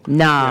wrong.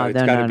 No,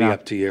 it's got to be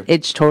up to you.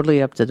 It's totally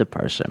up to the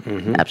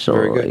person.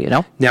 Absolutely, Very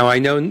good. Now, I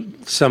know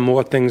some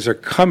more things are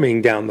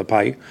coming down the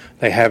pipe.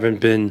 They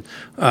haven't been,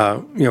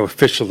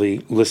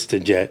 officially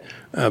listed yet,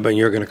 but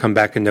you're going to come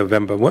back in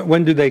November.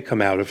 When do they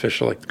come out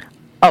officially?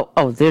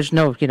 Oh, there's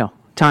no,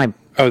 time.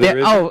 Oh, there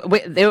is?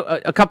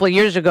 A couple of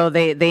years ago,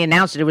 they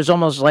announced it. It was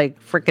almost like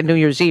freaking New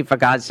Year's Eve, for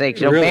God's sake.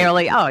 Really?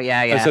 Barely. Oh,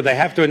 yeah. So they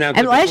have to announce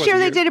And it last before year the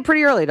they year? did it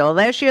pretty early, though.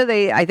 Last year,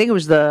 I think it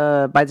was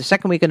by the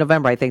second week of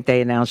November, I think they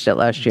announced it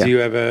last year. Do you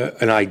have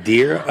an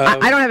idea of...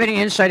 I don't have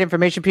any inside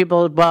information,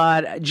 people,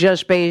 but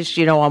just based,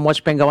 on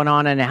what's been going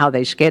on and how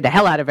they scared the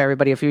hell out of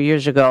everybody a few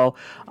years ago,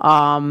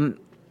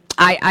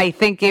 I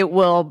think it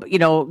will,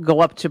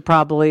 go up to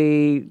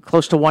probably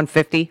close to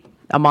 $150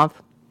 a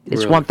month.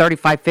 It's Really?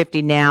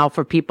 $135.50 now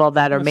for people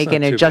that are That's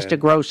making not an too adjusted bad.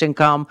 gross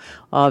income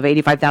of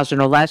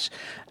 $85,000 or less.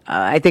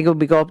 I think it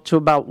would go up to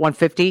about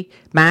 $150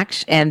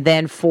 max, and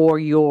then for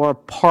your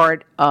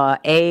Part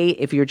A,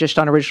 if you're just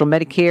on original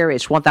Medicare,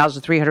 it's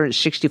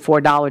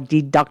 $1,364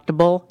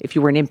 deductible. If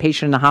you were an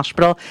inpatient in the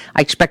hospital,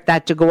 I expect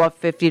that to go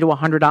up $50 to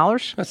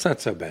 $100. That's not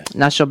so bad.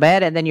 Not so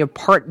bad. And then your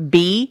Part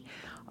B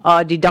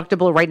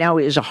deductible right now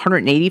is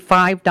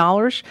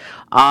 $185.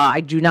 I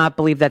do not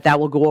believe that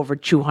will go over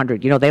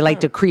 $200. They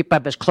like to creep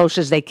up as close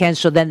as they can,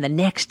 so then the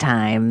next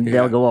time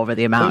they'll go over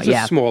the amount. Those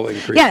are small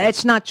increases. Yeah,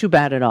 it's not too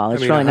bad at all.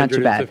 It's really not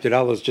too bad.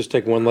 $150, just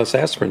take one less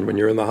aspirin when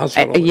you're in the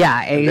hospital.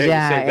 Yeah, And then you save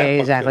that buck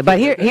exactly. $50. But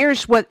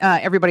here's what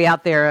everybody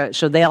out there,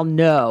 so they'll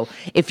know.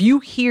 If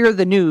you hear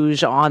the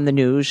news on the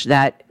news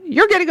that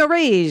you're getting a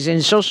raise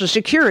in Social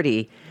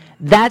Security,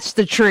 that's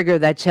the trigger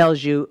that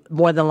tells you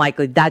more than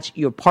likely that's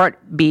your Part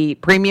B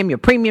premium. Your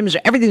premiums,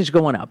 everything's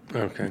going up.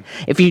 Okay.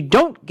 If you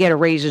don't get a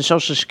raise in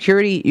Social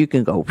Security, you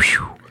can go,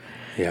 whew.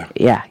 Yeah.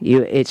 Yeah,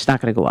 it's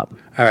not going to go up.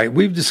 All right.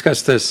 We've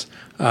discussed this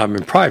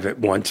in private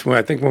once,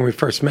 I think when we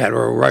first met,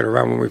 or right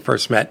around when we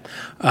first met.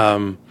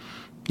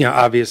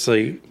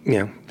 Obviously,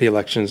 the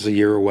election's a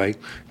year away,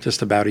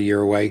 just about a year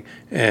away.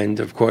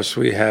 And, of course,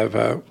 we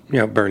have,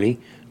 Bernie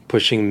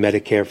pushing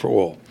Medicare for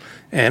all.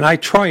 And I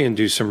try and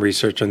do some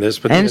research on this.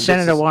 But And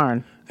Senator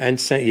Warren. And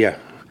yeah.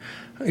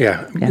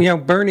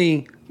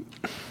 Bernie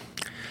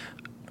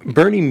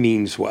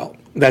means well.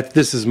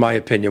 This is my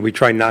opinion. We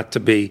try not to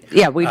be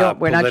we're not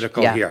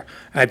political here.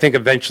 I think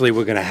eventually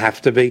we're going to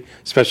have to be,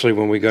 especially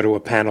when we go to a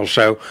panel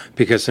show,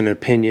 because an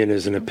opinion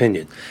is an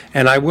opinion.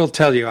 And I will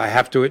tell you, I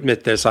have to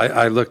admit this.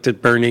 I looked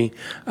at Bernie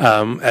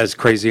as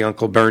crazy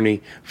Uncle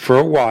Bernie for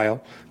a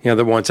while,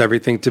 that wants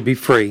everything to be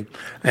free.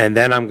 And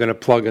then I'm going to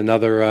plug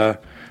another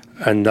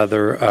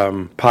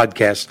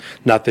podcast.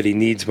 Not that he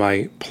needs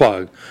my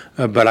plug,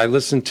 but I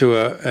listened to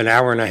an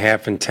hour and a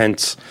half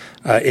intense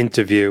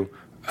interview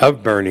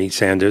of Bernie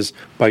Sanders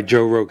by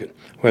Joe Rogan,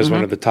 who has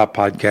one of the top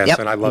podcasts, Yep,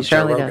 and I love he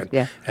Joe certainly Rogan. does,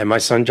 yeah. And my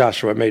son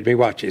Joshua made me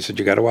watch it. He said,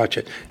 "You got to watch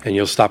it, and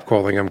you'll stop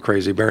calling him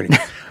Crazy Bernie."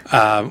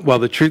 Well,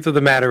 the truth of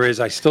the matter is,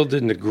 I still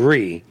didn't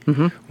agree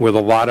with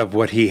a lot of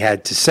what he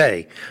had to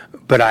say,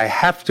 but I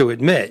have to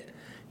admit,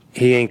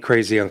 he ain't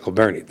crazy Uncle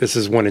Bernie. This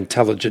is one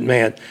intelligent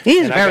man. He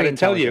is and very I got to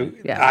tell you,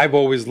 intelligent, yeah. I've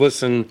always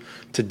listened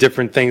to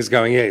different things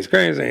going, he's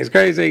crazy, he's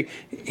crazy.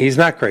 He's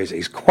not crazy.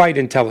 He's quite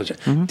intelligent.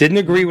 Didn't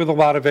agree with a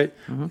lot of it.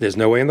 There's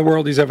no way in the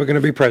world he's ever going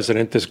to be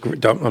president.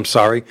 I'm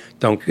sorry.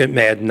 Don't get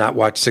mad and not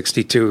watch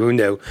 62. Who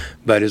knew?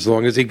 But as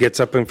long as he gets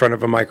up in front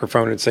of a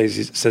microphone and says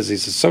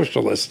he's a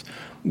socialist,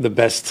 the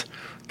best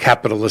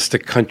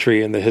capitalistic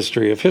country in the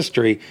history of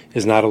history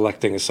is not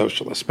electing a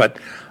socialist. But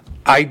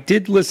I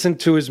did listen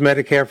to his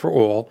Medicare for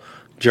All.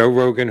 Joe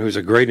Rogan, who's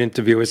a great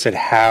interviewer, said,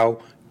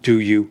 how do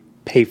you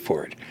pay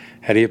for it?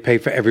 How do you pay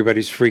for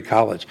everybody's free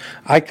college?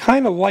 I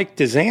kind of liked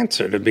his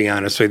answer, to be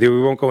honest with you.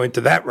 We won't go into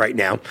that right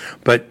now.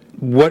 But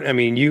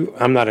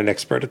I'm not an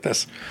expert at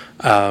this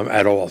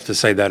at all, to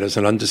say that as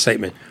an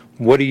understatement.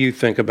 What do you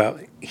think about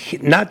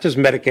not just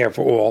Medicare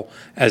for all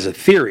as a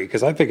theory,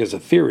 because I think as a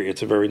theory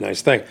it's a very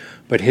nice thing,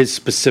 but his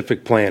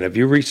specific plan? Have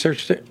you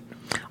researched it?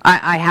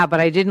 I have, but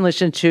I didn't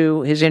listen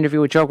to his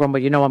interview with Joe Rogan,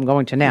 but I'm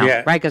going to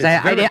now, right? Because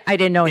I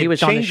didn't know he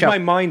was on the show. It changed my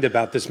mind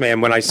about this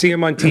man. When I see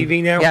him on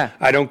TV now, Yeah.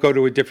 I don't go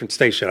to a different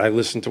station. I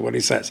listen to what he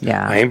says.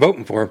 Yeah. I ain't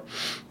voting for him,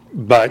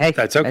 but Hey,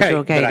 that's okay. that's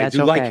okay, But I that's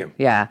do like okay. him.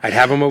 Yeah. I'd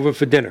have him over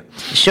for dinner.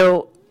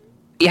 So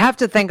you have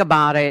to think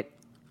about it.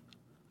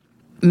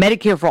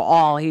 Medicare for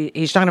all,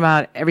 he's talking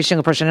about every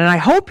single person. And I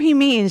hope he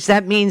means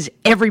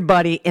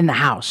everybody in the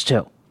house,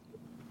 too.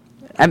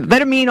 It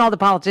better mean all the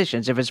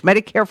politicians. If it's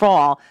Medicare for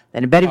all,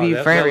 then it better be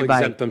for They'll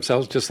everybody. exempt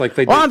themselves just like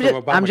they did Well, from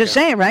Obamacare. I'm just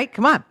saying, right?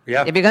 Come on.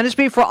 Yeah. If you're going to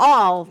speak for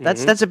all,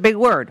 that's a big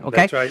word,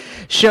 okay? That's right.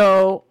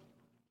 So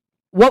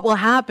what will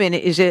happen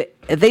is if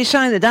they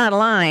sign the dotted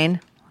line,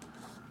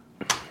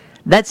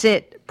 that's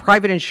it.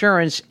 Private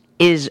insurance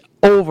is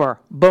over.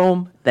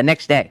 Boom, the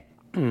next day.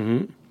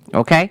 Mm-hmm.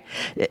 Okay?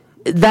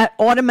 That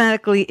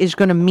automatically is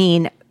going to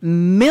mean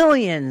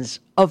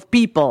millions of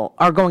people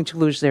are going to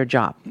lose their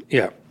job.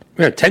 Yeah,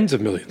 tens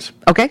of millions.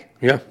 Okay?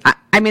 Yeah.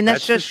 I mean,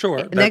 that's for just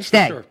sure. the next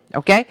day. Sure.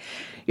 Okay?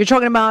 You're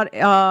talking about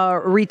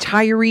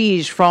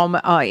retirees from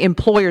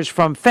employers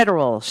from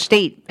federal,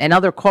 state, and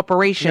other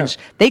corporations.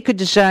 Yeah. They could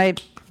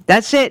decide,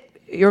 that's it.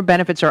 Your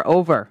benefits are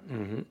over.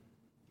 Mm-hmm.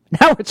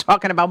 Now we're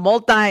talking about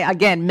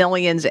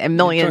millions and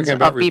millions Talking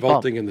about of people.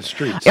 revolting in the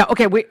streets. Yeah,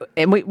 okay.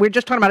 We're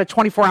just talking about a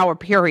 24-hour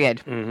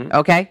period. Mm-hmm.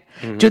 Okay?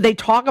 Mm-hmm. Do they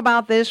talk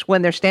about this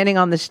when they're standing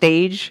on the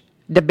stage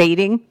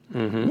debating?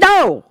 Mm-hmm.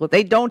 No,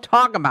 they don't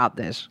talk about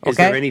this. Okay? Is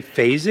there any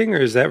phasing,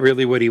 or is that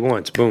really what he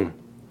wants? Boom.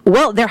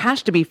 Well, there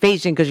has to be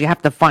phasing because you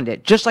have to fund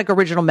it, just like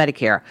original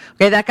Medicare.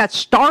 Okay, that got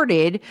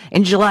started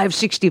in July of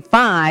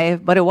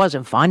 65, but it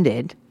wasn't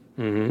funded.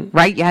 Mm-hmm.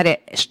 Right? You had to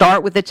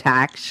start with the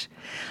tax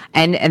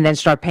and then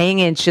start paying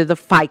into the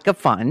FICA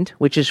fund,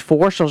 which is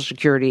for Social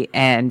Security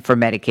and for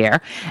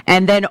Medicare.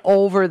 And then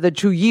over the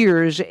 2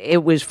 years,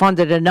 it was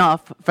funded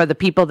enough for the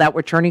people that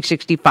were turning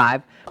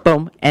 65,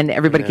 boom, and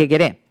everybody could get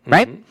in,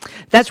 right? Mm-hmm.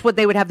 That's what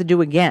they would have to do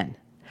again.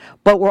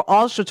 But we're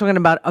also talking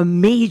about a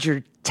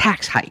major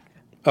tax hike.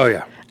 Oh,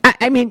 yeah.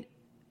 I mean,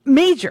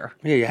 major.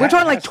 Yeah, we're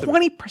talking like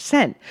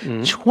 20%,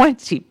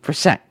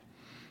 20%.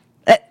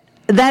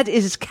 That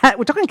is,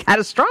 we're talking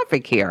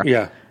catastrophic here.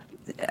 Yeah.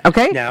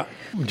 Okay. Now,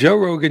 Joe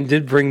Rogan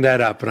did bring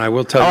that up, and I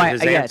will tell you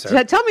his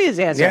answer. Tell me his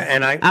answer. Yeah,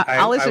 and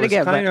I'll listen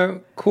again. I was kind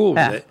of cool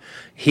with it.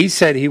 He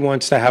said he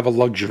wants to have a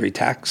luxury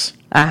tax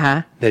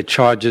that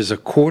charges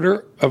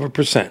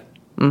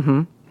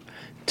 0.25%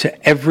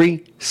 to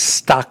every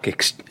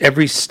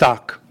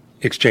stock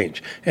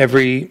exchange.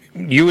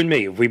 You and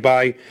me, if we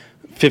buy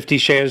 50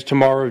 shares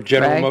tomorrow of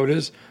General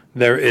Motors,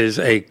 there is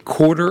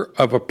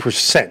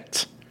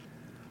 0.25%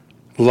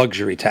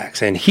 luxury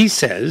tax, and he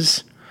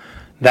says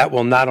that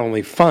will not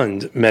only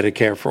fund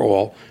Medicare for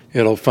all,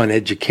 it'll fund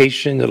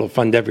education, it'll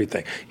fund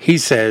everything. He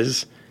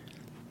says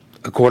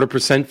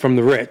 0.25% from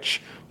the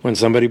rich when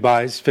somebody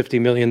buys $50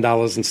 million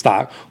in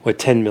stock, or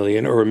 $10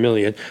 million or $1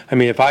 million. I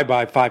mean, if I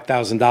buy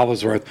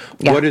 $5,000 worth,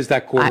 what is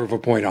that quarter of a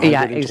point?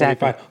 125?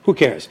 Exactly. Who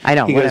cares? I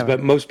know. He goes,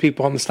 but most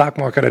people on the stock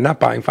market are not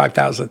buying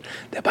 5,000.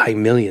 They're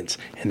buying millions,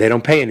 and they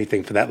don't pay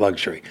anything for that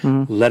luxury.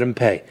 Mm-hmm. Let them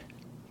pay.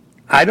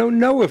 I don't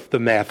know if the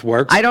math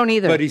works. I don't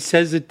either. But he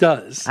says it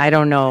does. I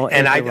don't know.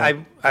 And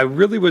I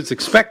really was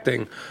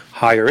expecting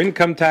higher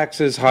income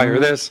taxes, higher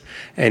this,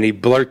 and he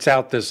blurts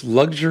out this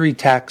luxury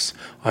tax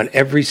on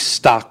every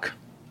stock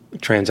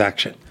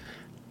transaction.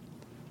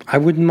 I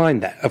wouldn't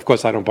mind that. Of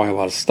course, I don't buy a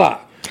lot of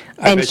stock.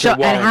 And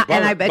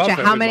I bet you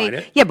how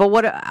many? Yeah, but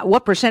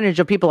what percentage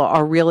of people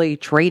are really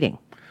trading?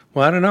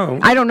 Well, I don't know.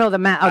 I don't know the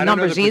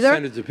numbers either.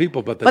 Percentage of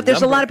people, but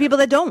there's a lot of people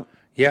that don't.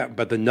 Yeah,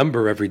 but the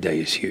number every day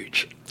is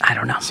huge. I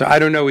don't know. So I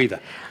don't know either.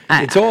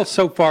 It's all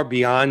so far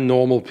beyond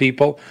normal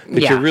people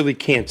that you really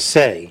can't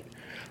say,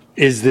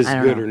 is this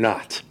good or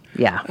not?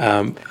 Yeah.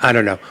 I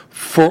don't know.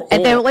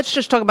 Then let's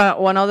just talk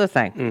about one other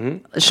thing.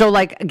 Mm-hmm. So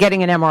like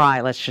getting an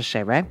MRI, let's just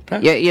say, right? Huh?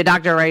 Your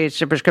doctor writes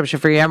a prescription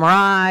for your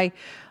MRI.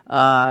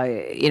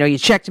 You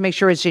check to make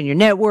sure it's in your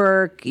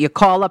network. You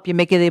call up, you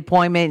make the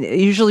appointment.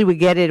 Usually we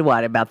get it,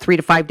 about 3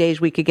 to 5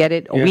 days we could get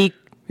it, a week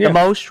the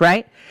most,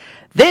 right?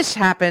 This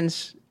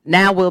happens,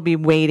 now we'll be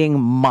waiting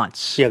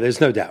months. Yeah, there's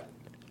no doubt.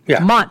 Yeah.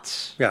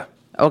 Months. Yeah.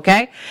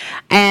 Okay?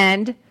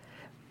 And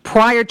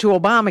prior to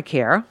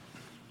Obamacare,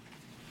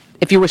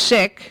 if you were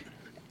sick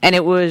and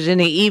it was in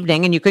the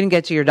evening and you couldn't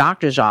get to your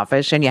doctor's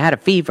office and you had a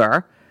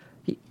fever,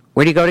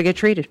 where do you go to get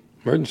treated?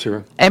 Emergency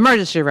room.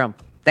 Emergency room.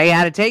 They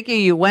had to take you,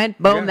 you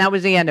went, boom, that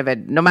was the end of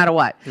it, no matter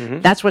what.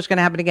 Mm-hmm. That's what's going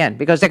to happen again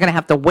because they're going to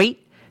have to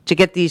wait to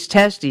get these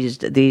tests,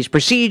 these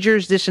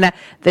procedures, this and that.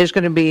 We're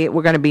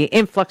going to be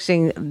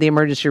influxing the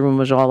emergency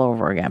rooms all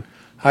over again.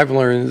 I've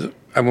learned,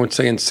 I won't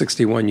say in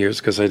 61 years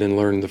because I didn't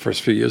learn the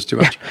first few years too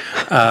much,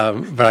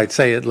 but I'd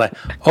say it like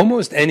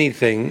almost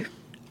anything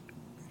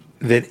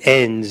that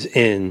ends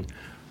in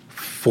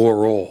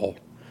for all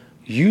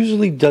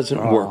usually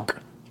doesn't work.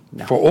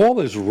 No. For all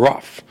is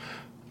rough.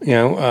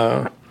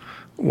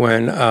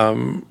 When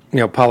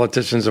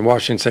politicians in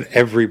Washington said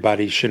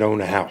everybody should own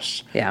a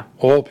house. Yeah.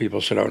 All people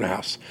should own a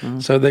house.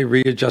 Mm-hmm. So they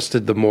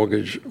readjusted the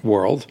mortgage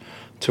world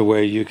to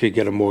where you could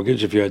get a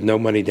mortgage if you had no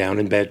money down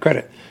and bad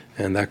credit.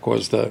 And that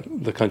caused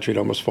the country to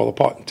almost fall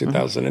apart in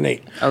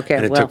 2008. Okay,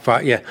 and it well, took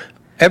 5. Yeah,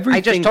 everything.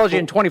 I just told you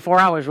in 24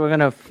 hours we're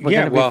gonna be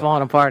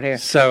falling apart here.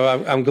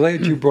 So I'm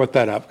glad you brought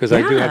that up, because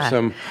I do have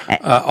some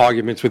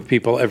arguments with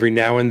people every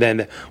now and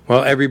then.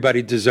 Well,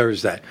 everybody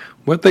deserves that.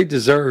 What they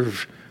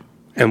deserve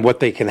and what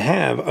they can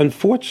have,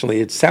 unfortunately,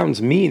 it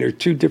sounds mean, are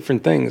two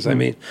different things. I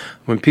mean,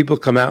 when people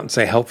come out and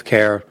say health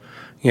care,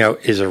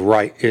 is a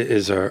right,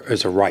 is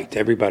a right to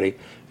everybody.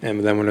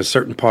 And then when a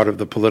certain part of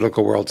the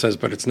political world says,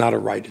 but it's not a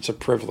right, it's a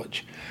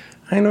privilege.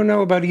 I don't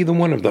know about either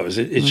one of those.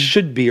 It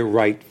should be a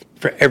right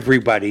for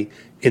everybody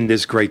in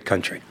this great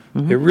country.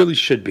 It really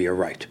should be a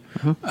right.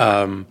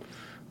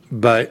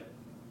 But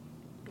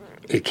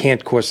it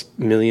can't cost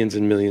millions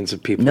and millions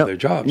of people their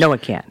jobs. No,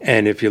 it can't.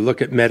 And if you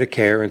look at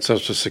Medicare and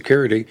Social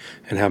Security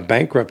and how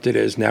bankrupt it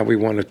is, now we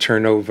want to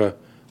turn over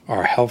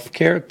our health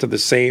care to the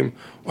same.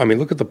 I mean,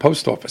 look at the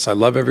post office. I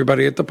love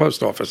everybody at the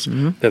post office.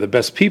 They're the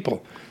best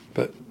people.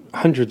 But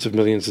hundreds of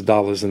millions of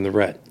dollars in the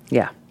red.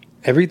 Yeah.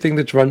 Everything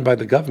that's run by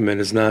the government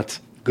is not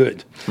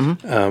good.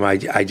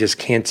 I just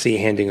can't see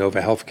handing over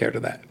health care to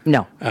that.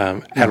 No.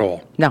 At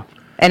all. No.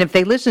 And if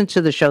they listen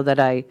to the show that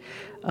I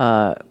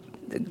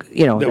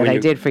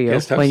did for you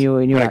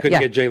when you when I couldn't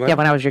get Jay Leno? Yeah,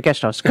 when I was your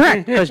guest host.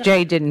 Correct, because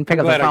Jay didn't pick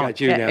up the phone. I got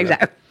you now.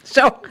 Exactly.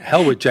 So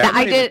hell with Jay.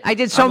 I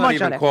did so much on it. I'm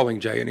not even calling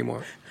Jay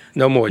anymore.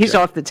 No more. He's Jay.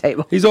 off the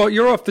table.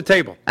 You're off the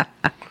table.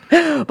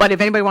 But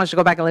if anybody wants to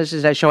go back and listen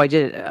to that show, I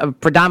did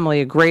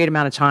predominantly a great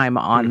amount of time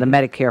on the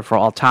Medicare for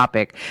All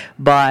topic.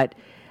 But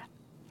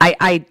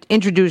I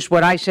introduced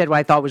what I said, what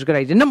I thought was a good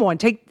idea. Number one,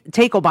 take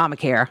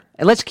Obamacare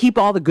and let's keep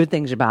all the good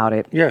things about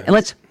it. Yeah. And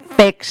let's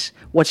fix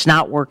what's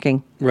not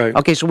working. Right.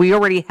 Okay, so we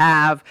already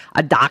have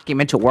a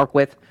document to work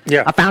with.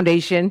 Yeah. A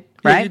foundation.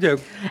 Yeah, right? you do.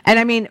 And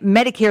I mean,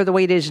 Medicare, the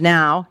way it is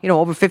now,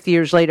 over 50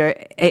 years later,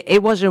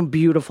 it wasn't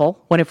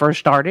beautiful when it first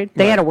started.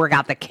 They had to work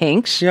out the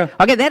kinks. Yeah.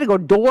 Okay, they had to go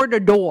door to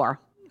door.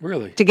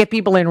 Really? To get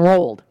people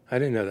enrolled. I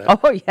didn't know that.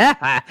 Oh,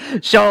 yeah.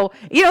 So,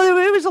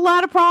 there was a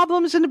lot of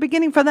problems in the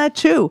beginning for that,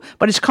 too.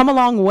 But it's come a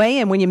long way.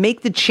 And when you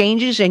make the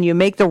changes and you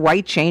make the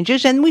right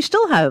changes, and we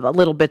still have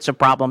little bits of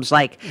problems,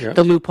 like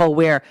the loophole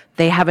where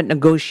they haven't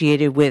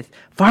negotiated with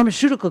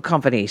pharmaceutical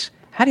companies.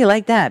 How do you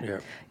like that? Yeah.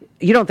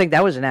 You don't think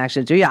that was an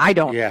accident, do you? I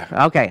don't.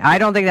 Yeah. Okay. I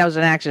don't think that was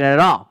an accident at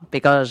all,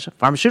 because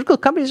pharmaceutical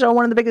companies are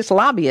one of the biggest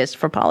lobbyists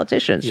for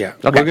politicians. Yeah.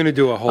 Okay. We're going to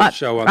do a whole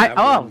show on that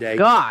one day. Oh,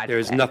 God.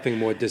 There's nothing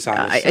more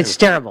dishonest. It's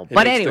terrible. It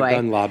but makes anyway. the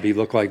gun lobby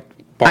look like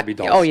Barbie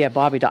dolls. Oh, yeah,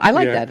 Barbie doll. I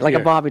like that, like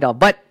a Barbie doll.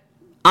 But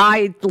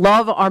I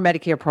love our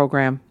Medicare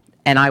program,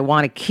 and I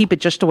want to keep it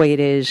just the way it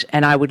is,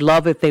 and I would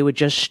love if they would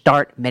just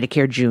start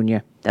Medicare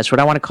Junior. That's what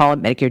I want to call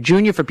it, Medicare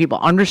Junior, for people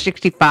under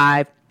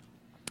 65.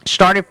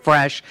 Start it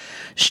fresh.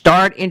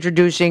 Start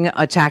introducing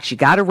a tax. You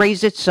got to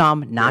raise it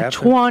some, not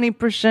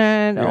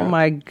 20%. Yeah. Oh,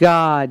 my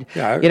God.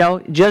 Yeah.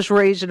 Just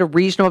raise it a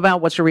reasonable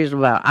amount. What's a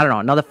reasonable amount? I don't know,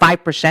 another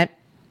 5%.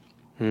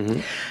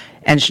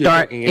 And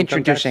start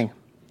introducing.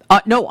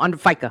 No, on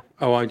FICA.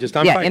 Oh, just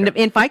on FICA.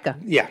 In FICA.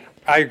 Yeah,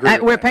 I agree.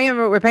 We're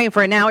paying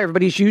for it now.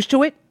 Everybody's used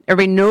to it.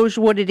 Everybody knows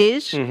what it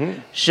is.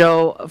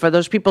 So for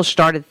those people,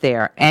 start it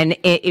there, and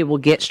it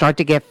will start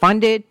to get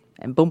funded.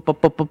 And boom, boom,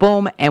 boom, boom,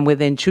 boom. And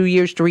within 2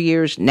 years, 3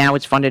 years, now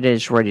it's funded and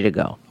it's ready to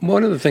go.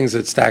 One of the things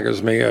that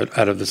staggers me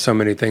out of the so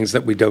many things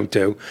that we don't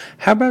do,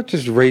 how about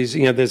just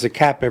raising, there's a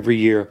cap every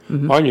year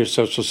on your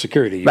Social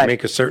Security. You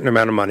make a certain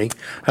amount of money.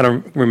 I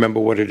don't remember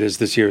what it is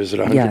this year. Is it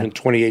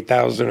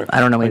 128,000 or I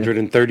don't know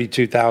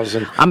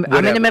 132,000? I'm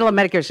in the middle of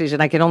Medicare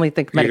season. I can only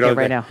think Medicare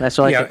right now. That's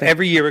all I can think.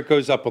 Every year it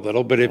goes up a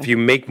little, but if you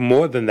make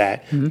more than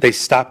that, they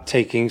stop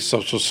taking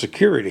Social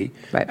Security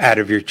out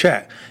of your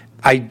check.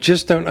 I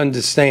just don't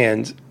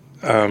understand.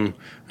 And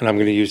I'm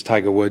going to use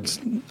Tiger Woods.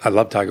 I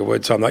love Tiger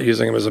Woods, so I'm not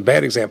using him as a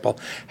bad example.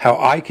 How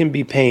I can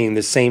be paying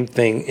the same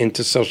thing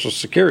into Social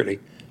Security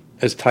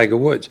as Tiger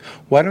Woods.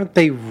 Why don't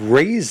they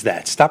raise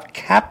that? Stop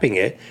capping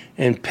it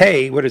and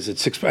pay, what is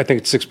it, I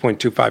think it's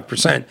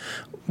 6.25%.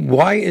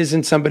 Why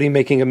isn't somebody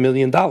making $1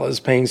 million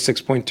paying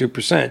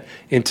 6.2%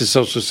 into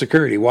Social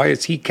Security? Why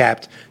is he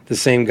capped the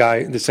same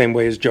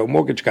way as Joe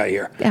Mortgage guy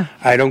here? Yeah.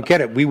 I don't get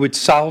it. We would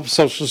solve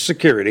Social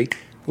Security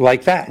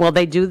like that. Well,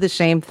 they do the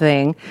same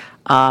thing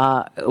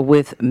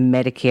with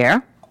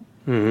Medicare.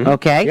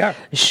 Okay. Yeah.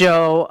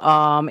 So,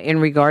 in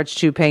regards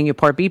to paying your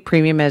Part B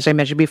premium, as I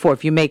mentioned before,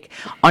 if you make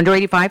under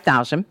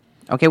 $85,000,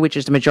 okay, which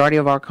is the majority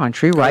of our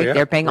country, right? Yeah.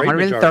 They're paying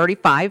Great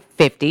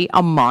 $135.50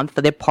 a month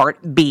for their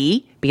Part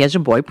B as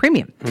in boy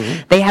premium.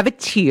 They have it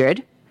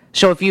tiered.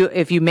 So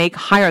if you make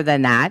higher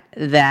than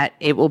that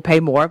it will pay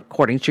more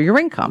according to your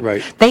income.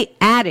 Right. They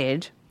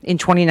added in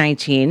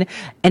 2019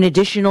 an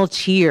additional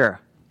tier.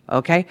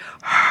 Okay.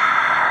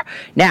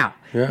 Now,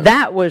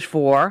 that was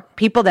for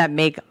people that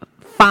make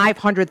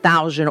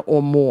 $500,000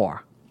 or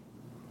more.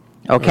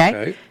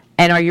 Okay?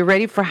 And are you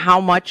ready for how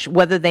much,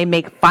 whether they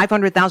make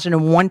 $500,000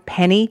 and 1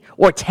 penny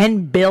or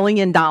 $10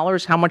 billion,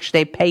 how much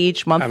they pay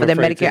each month for their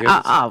Medicare?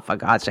 Oh, for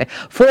God's sake.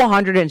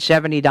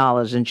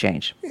 $470 and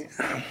change.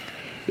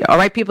 All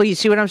right, people, you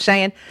see what I'm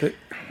saying?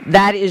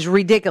 That is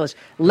ridiculous.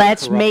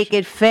 Let's make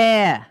it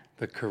fair.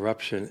 The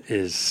corruption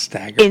is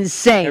staggering.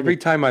 Insane. Every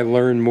time I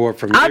learn more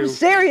from you. I'm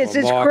serious. or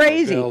It's Mark or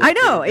crazy. Bill, I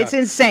know. It's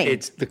insane.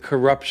 The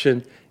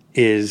corruption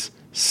is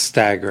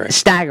staggering.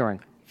 Staggering.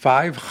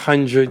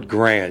 500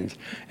 grand,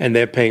 and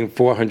they're paying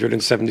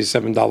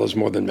 $477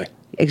 more than me.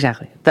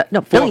 Exactly.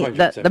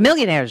 The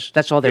millionaires,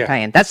 that's all they're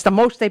paying. That's the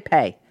most they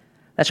pay.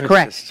 That's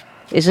correct.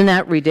 Isn't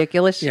that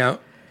ridiculous? Yeah.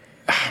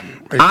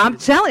 I'm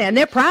telling you, and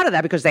they're proud of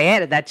that because they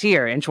added that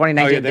tier in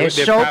 2019. They're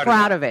so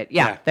proud of it.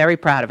 Yeah, very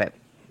proud of it.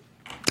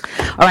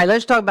 All right,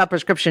 let's talk about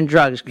prescription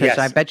drugs because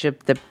I bet you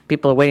the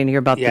people are waiting to hear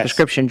about the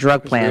prescription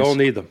drug plans. We all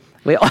need them.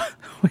 We all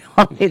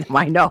need them,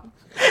 I know.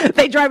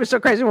 They drive us so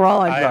crazy. We're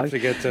all on drugs. I have to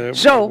get to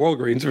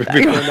Walgreens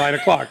before 9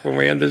 o'clock when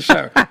we end the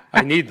show.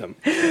 I need them.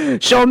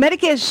 So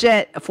Medicare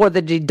set for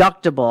the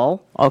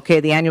deductible,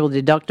 the annual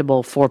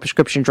deductible for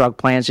prescription drug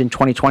plans in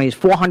 2020 is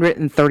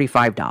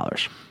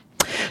 $435.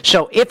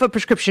 So if a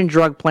prescription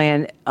drug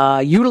plan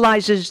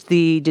utilizes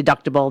the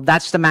deductible,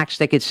 that's the max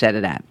they could set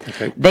it at.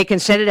 Okay. They can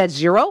set it at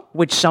 0,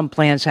 which some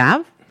plans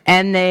have,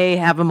 and they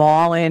have them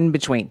all in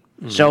between.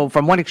 So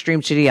from one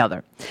extreme to the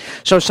other.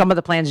 So some of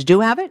the plans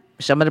do have it.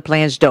 Some of the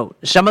plans don't.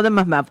 Some of them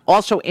have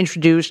also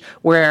introduced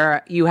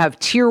where you have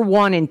Tier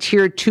 1 and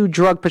Tier 2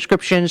 drug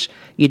prescriptions.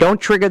 You don't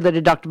trigger the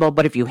deductible,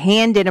 but if you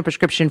hand in a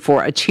prescription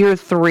for a Tier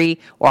 3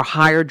 or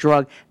higher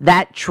drug,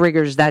 that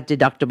triggers that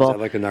deductible. Is that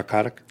like a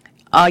narcotic?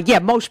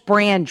 Most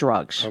brand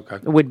drugs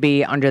would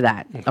be under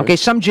that. Okay,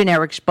 some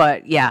generics,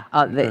 but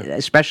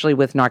especially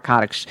with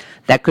narcotics,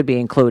 that could be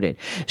included.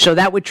 So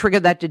that would trigger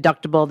that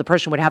deductible. The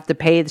person would have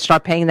to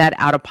start paying that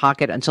out of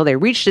pocket until they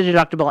reach the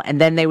deductible, and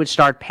then they would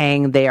start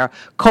paying their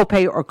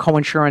copay or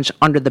coinsurance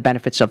under the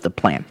benefits of the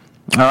plan.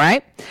 All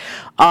right?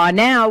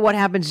 Now what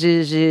happens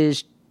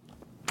is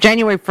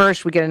January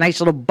 1st, we get a nice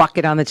little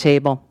bucket on the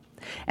table,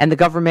 and the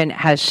government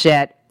has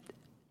set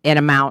an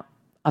amount,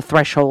 a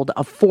threshold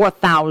of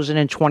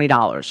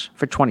 $4,020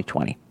 for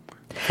 2020.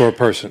 For a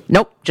person?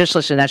 Nope. Just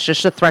listen. That's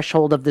just the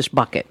threshold of this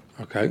bucket.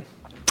 Okay.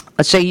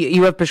 Let's say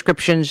you have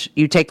prescriptions.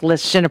 You take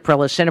lisinopril.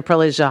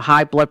 Lisinopril is a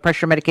high blood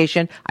pressure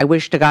medication. I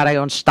wish to God I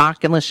own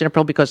stock in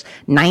lisinopril because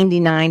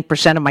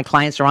 99% of my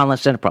clients are on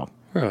lisinopril.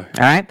 Really? All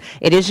right.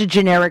 It is a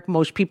generic.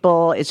 Most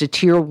people, it's a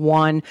Tier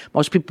 1.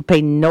 Most people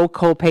pay no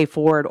copay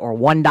for it or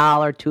 $1,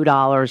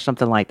 $2,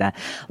 something like that.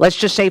 Let's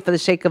just say for the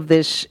sake of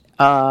this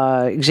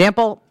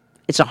example,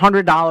 it's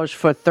 $100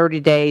 for a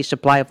 30-day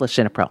supply of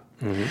lisinopril.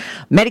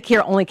 Mm-hmm.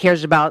 Medicare only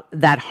cares about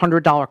that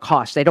 $100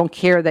 cost. They don't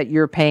care that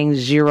you're paying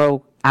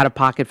 0 out of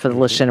pocket for the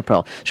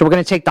lisinopril. So we're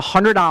going to take the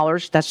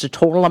 $100, that's the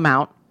total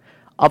amount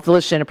of the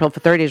lisinopril for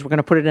 30 days, we're going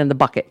to put it in the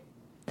bucket.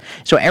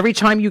 So every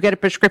time you get a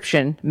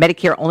prescription,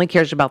 Medicare only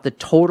cares about the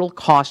total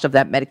cost of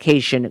that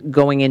medication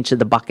going into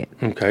the bucket.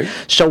 Okay.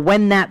 So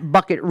when that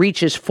bucket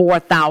reaches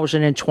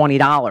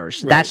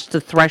 $4,020, that's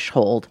the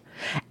threshold.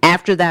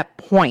 After that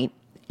point,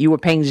 you were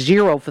paying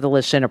 0 for the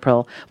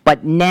lisinopril,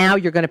 but now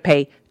you're going to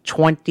pay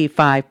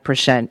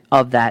 25%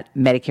 of that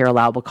Medicare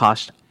allowable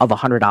cost of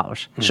 $100.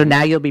 Mm-hmm. So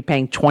now you'll be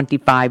paying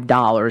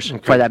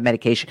 $25 for that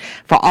medication.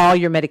 For all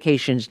your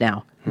medications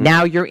now. Mm-hmm.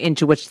 Now you're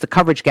into what's the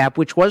coverage gap,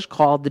 which was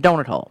called the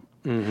donut hole.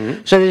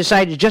 Mm-hmm. So they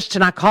decided just to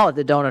not call it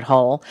the donut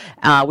hole.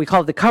 We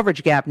call it the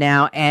coverage gap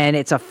now, and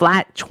it's a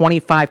flat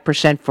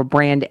 25% for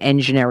brand and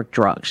generic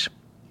drugs.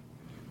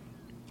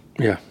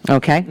 Yeah.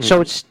 Okay. Mm-hmm.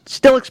 So it's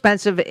still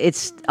expensive.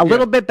 It's a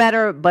little bit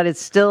better, but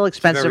it's still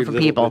expensive for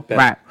people.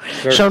 Right.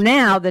 So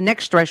now the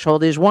next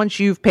threshold is once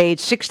you've paid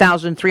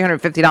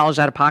 $6,350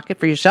 out of pocket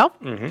for yourself,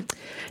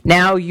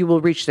 now you will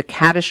reach the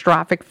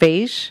catastrophic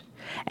phase.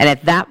 And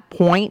at that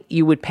point,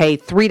 you would pay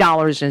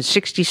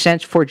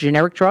 $3.60 for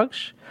generic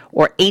drugs,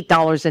 or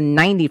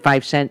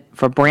 $8.95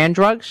 for brand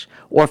drugs,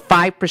 or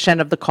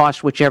 5% of the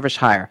cost, whichever's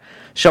higher.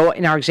 So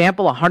in our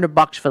example,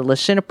 $100 for the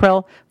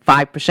lisinopril,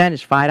 5%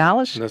 is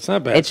 $5. That's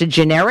not bad. It's a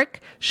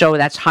generic, so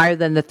that's higher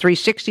than the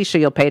 $3.60, so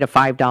you'll pay the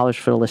 $5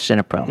 for the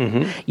lisinopril.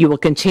 Mm-hmm. You will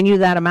continue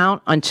that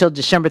amount until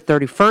December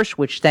 31st,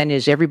 which then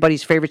is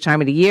everybody's favorite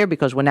time of the year,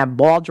 because when that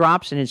ball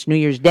drops and it's New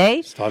Year's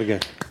Day, start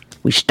again.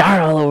 We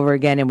start all over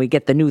again, and we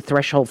get the new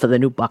threshold for the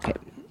new bucket.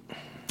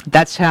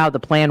 That's how the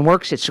plan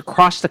works. It's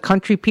across the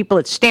country, people.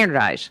 It's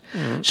standardized.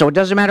 Mm-hmm. So it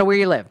doesn't matter where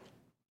you live.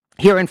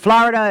 Here in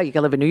Florida, you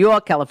can live in New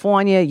York,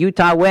 California,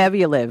 Utah, wherever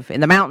you live.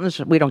 In the mountains,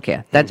 we don't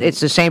care.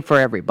 It's the same for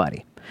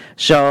everybody.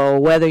 So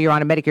whether you're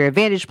on a Medicare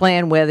Advantage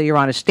plan, whether you're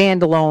on a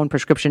standalone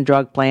prescription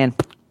drug plan,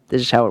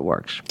 this is how it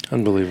works.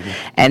 Unbelievable.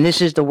 And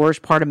this is the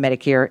worst part of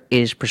Medicare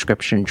is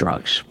prescription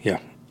drugs. Yeah.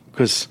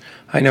 Because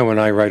I know when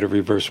I write a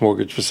reverse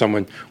mortgage for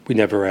someone, we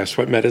never ask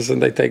what medicine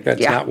they take. That's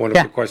not one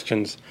of the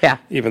questions. Yeah.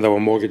 Even though a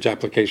mortgage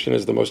application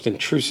is the most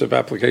intrusive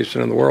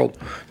application in the world.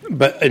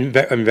 But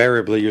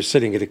invariably, you're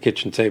sitting at a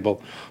kitchen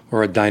table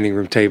or a dining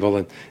room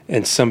table,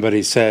 and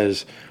somebody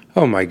says,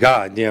 oh, my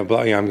God, I'm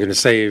going to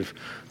save,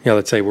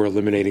 let's say we're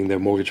eliminating their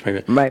mortgage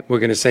payment. Right. We're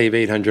going to save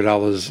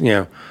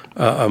 $800,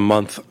 a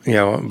month,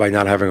 by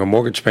not having a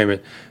mortgage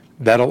payment.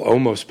 That'll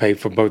almost pay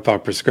for both our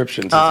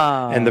prescriptions.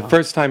 And the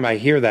first time I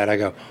hear that, I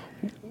go,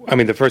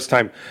 the first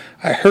time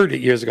I heard it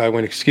years ago, I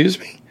went, excuse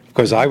me,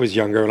 because I was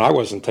younger and I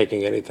wasn't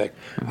taking anything.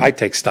 I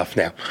take stuff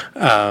now.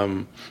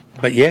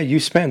 But yeah, you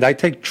spend. I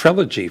take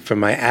Trilogy for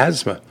my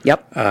asthma.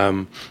 Yep.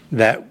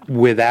 That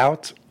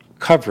without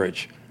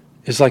coverage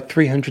is like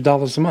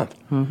 $300 a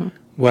month.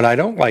 What I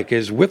don't like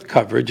is with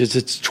coverage is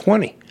it's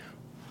 $20.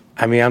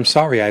 I mean, I'm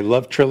sorry. I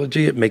love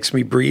Trilogy. It makes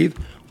me breathe.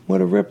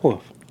 What a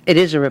ripoff. It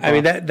is a ripoff. I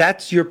mean,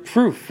 that's your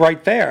proof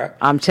right there.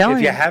 I'm telling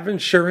you. If you have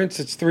insurance,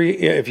 it's $3.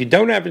 If you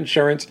don't have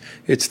insurance,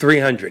 it's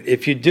 $300.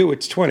 If you do,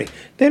 it's $20.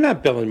 They're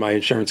not billing my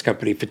insurance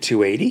company for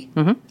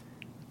 $280.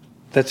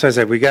 That's what I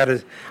said. We got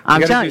to.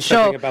 I'm telling you.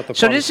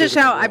 So this is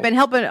how I've been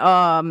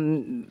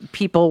helping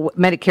people,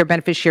 Medicare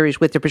beneficiaries,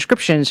 with their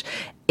prescriptions.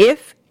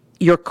 If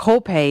your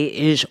copay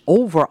is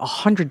over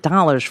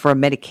 $100 for a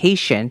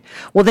medication,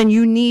 well, then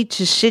you need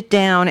to sit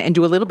down and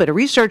do a little bit of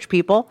research,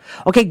 people.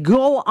 Okay,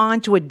 go on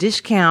to a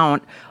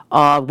discount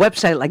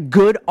website like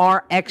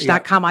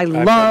GoodRx.com. I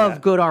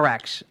love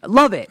GoodRx.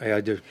 Love it. Yeah,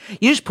 I do.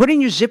 You just put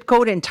in your zip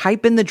code and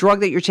type in the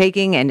drug that you're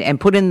taking and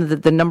put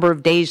in the number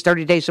of days,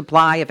 30-day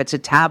supply, if it's a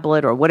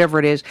tablet or whatever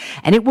it is,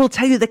 and it will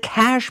tell you the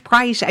cash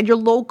price at your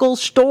local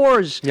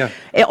stores. Yeah.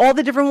 All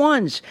the different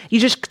ones.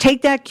 You just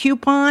take that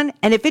coupon,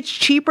 and if it's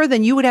cheaper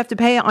than you would have to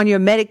pay on your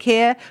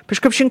Medicare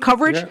prescription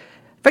coverage,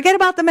 forget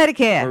about the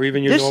Medicare. Or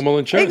even your normal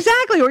insurance.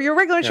 Exactly, or your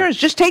regular insurance.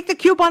 Just take the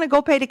coupon and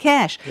go pay the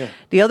cash. Yeah.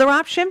 The other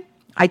option,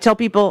 I tell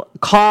people,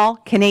 call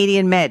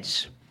Canadian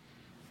Meds.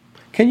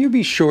 Can you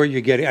be sure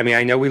you're getting? I mean,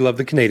 I know we love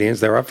the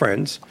Canadians; they're our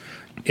friends.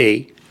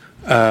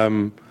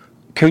 Can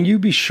you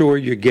be sure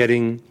you're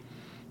getting?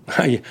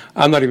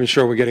 I'm not even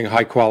sure we're getting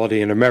high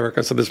quality in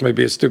America, so this may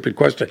be a stupid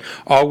question.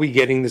 Are we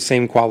getting the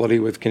same quality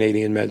with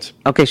Canadian Meds?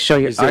 Okay,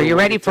 so are you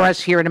ready for us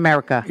here in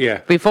America?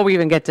 Yeah. Before we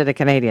even get to the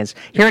Canadians,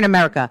 here in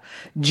America,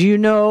 do you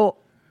know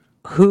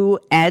who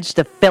adds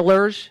the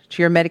fillers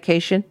to your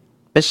medication?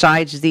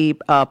 Besides the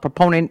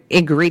proponent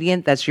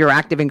ingredient, that's your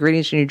active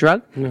ingredients in your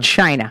drug? No.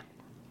 China.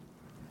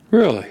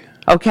 Really?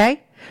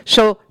 Okay?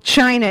 So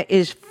China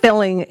is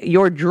filling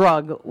your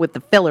drug with the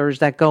fillers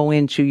that go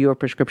into your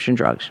prescription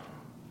drugs.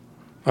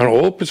 On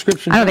all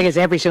prescription drugs? I don't think it's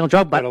every single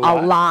drug, but a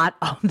lot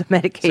of the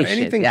medication. So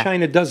anything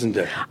China doesn't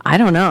do? I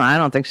don't know. I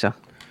don't think so.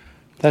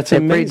 That's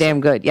amazing. They're pretty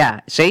damn good.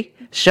 Yeah. See?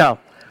 So,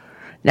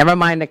 never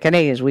mind the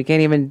Canadians. We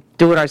can't even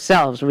do it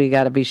ourselves. We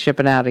got to be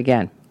shipping out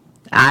again.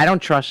 I don't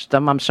trust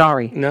them. I'm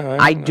sorry. No,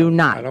 I do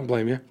not. I don't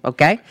blame you.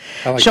 Okay?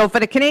 So for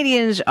the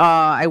Canadians,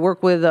 I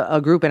work with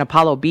a group in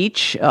Apollo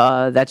Beach.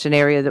 That's an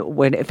area that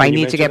if I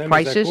need to get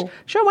prices. Cool?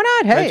 Sure,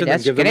 why not? Hey,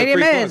 that's Canadian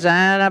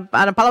Meds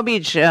on Apollo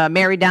Beach.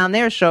 Mary down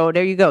there. So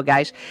there you go,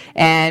 guys.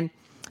 And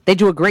they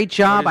do a great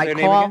job. What is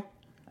their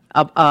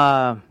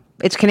name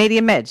it's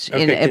Canadian Meds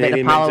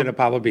Canadian Meds in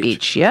Apollo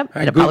Beach. Yep,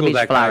 in Apollo Beach,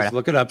 Florida. Guys.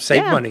 Look it up.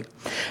 Save money.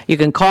 You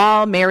can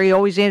call. Mary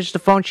always answers the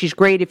phone. She's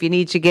great if you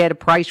need to get a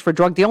price for a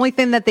drug. The only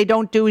thing that they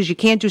don't do is you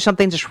can't do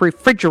something that's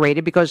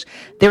refrigerated because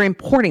they're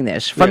importing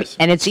this from,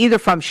 and it's either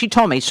from. She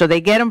told me so.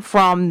 They get them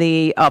from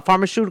the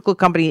pharmaceutical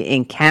company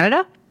in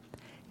Canada,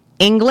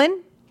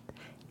 England,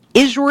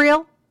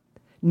 Israel,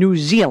 New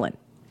Zealand.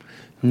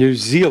 New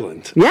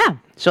Zealand. Yeah.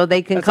 So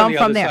they can come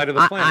from there.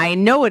 The I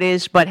know it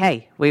is, but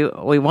hey, we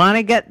want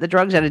to get the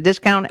drugs at a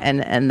discount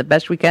and the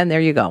best we can.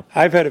 There you go.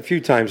 I've had a few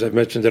times, I've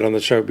mentioned it on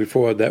the show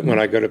before, that when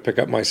I go to pick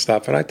up my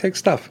stuff, and I take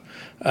stuff,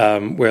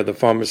 where the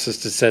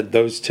pharmacist has said,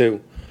 those two,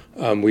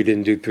 we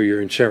didn't do through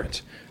your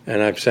insurance.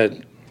 And I've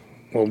said,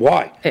 well,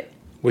 why?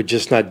 We're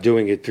just not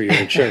doing it through your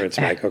insurance,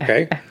 Mike,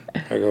 okay?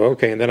 I go,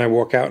 okay. And then I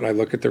walk out and I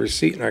look at the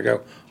receipt and I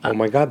go, oh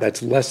my God,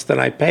 that's less than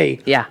I pay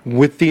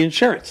with the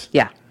insurance.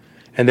 Yeah.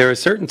 And there are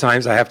certain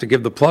times I have to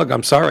give the plug.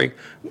 I'm sorry.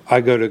 I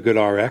go to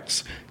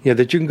GoodRx.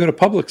 That you can go to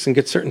Publix and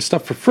get certain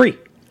stuff for free.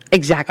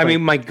 Exactly. I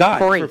mean, my God,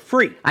 for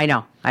free. I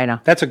know.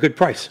 That's a good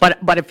price.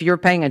 But if you're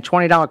paying a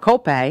 $20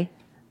 copay,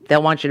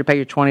 they'll want you to pay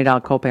your $20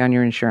 copay on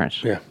your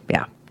insurance. Yeah.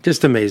 Yeah.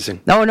 Just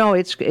amazing. No,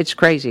 it's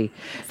crazy.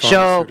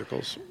 So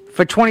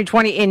for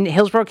 2020 in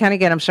Hillsborough County,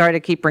 again, I'm sorry to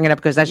keep bringing it up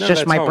because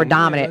that's my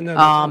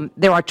predominant.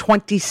 There are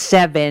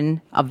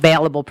 27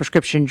 available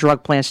prescription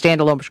drug plans,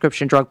 standalone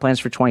prescription drug plans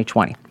for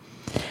 2020.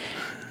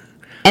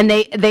 And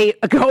they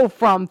go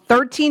from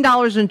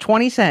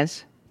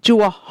 $13.20 to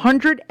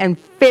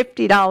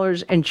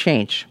 $150 and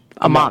change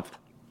a month.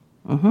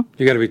 Mm-hmm.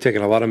 You got to be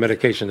taking a lot of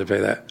medication to pay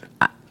that.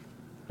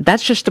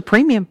 That's just the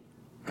premium.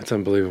 That's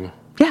unbelievable.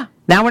 Yeah.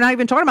 Now we're not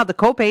even talking about the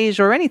copays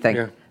or anything.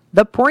 Yeah.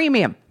 The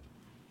premium.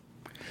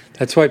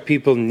 That's why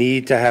people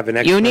need to have an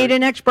expert. You need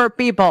an expert,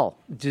 people.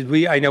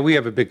 I know we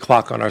have a big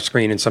clock on our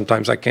screen, and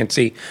sometimes I can't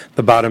see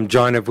the bottom.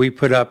 John, have we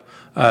put up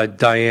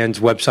Diane's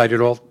website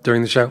at all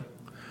during the show?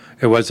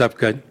 It was up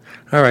good.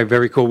 All right,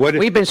 very cool.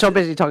 We've been so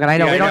busy talking. I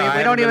know we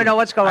don't even know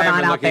what's going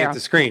on out there. At the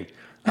screen.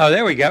 Oh,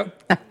 there we go.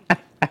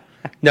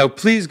 No,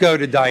 please go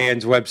to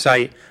Diane's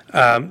website.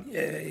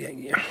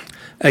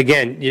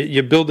 Again,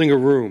 you're building a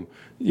room.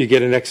 You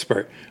get an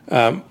expert.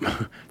 You're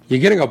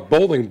getting a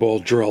bowling ball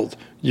drilled.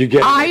 You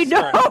get. I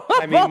know.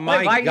 I mean,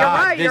 my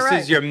God, this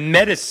is your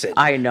medicine.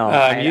 I know.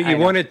 You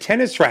want a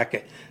tennis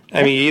racket.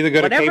 I mean, you either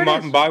go to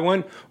Kmart and buy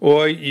one,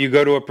 or you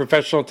go to a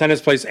professional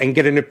tennis place and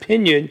get an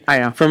opinion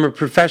from a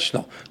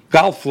professional.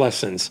 Golf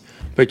lessons.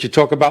 but you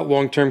talk about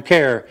long-term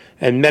care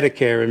and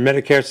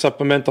Medicare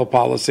supplemental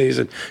policies,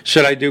 and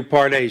should I do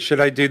Part A? Should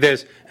I do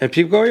this? And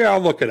people go, yeah, I'll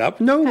look it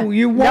up. No,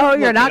 you won't.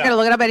 No, you're not going to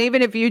look it up. And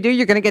even if you do,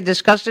 you're going to get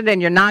disgusted,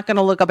 and you're not going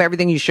to look up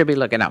everything you should be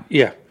looking up.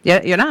 Yeah.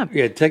 Yeah, you're not.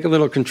 Yeah, take a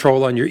little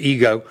control on your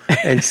ego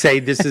and say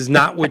this is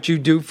not what you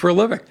do for a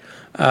living.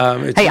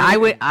 Hey,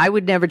 I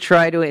would never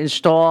try to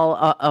install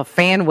a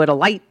fan with a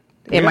light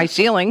in my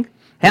ceiling.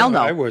 Hell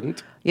no. I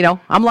wouldn't. You know,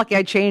 I'm lucky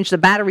I changed the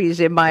batteries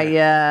in my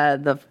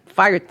the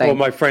fire thing. Well,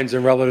 my friends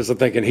and relatives are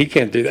thinking he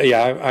can't do that.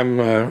 Yeah,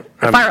 I'm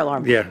fire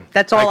alarm. Yeah,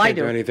 that's all I I can't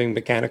do. do anything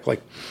mechanically.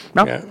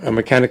 No. Yeah, I'm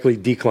mechanically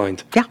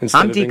declined. Yeah, instead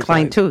I'm of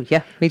declined inclined. too.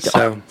 Yeah, me too.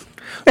 So,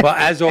 well,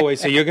 as always,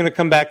 so you're going to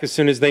come back as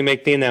soon as they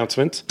make the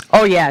announcements.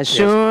 Oh yeah, as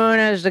soon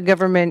as the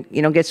government,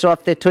 gets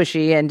off their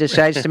tushy and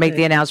decides to make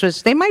the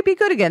announcements, they might be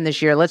good again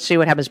this year. Let's see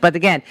what happens. But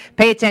again,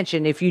 pay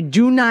attention. If you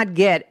do not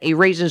get a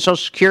raise in Social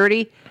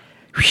Security,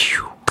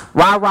 whew,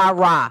 rah, rah,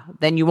 rah,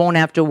 then you won't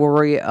have to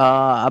worry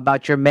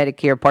about your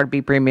Medicare Part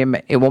B premium.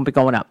 It won't be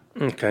going up.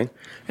 Okay.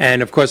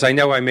 And of course, I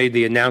know I made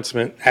the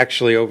announcement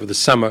actually over the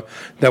summer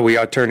that we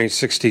are turning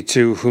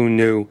 62, Who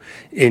Knew,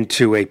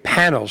 into a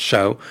panel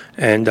show.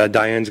 And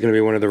Diane's going to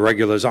be one of the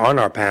regulars on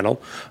our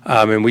panel.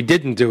 And we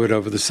didn't do it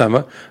over the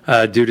summer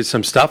due to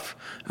some stuff.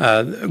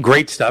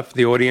 Great stuff.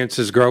 The audience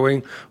is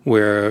growing.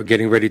 We're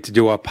getting ready to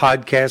do our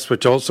podcast,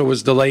 which also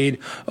was delayed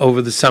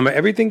over the summer.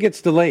 Everything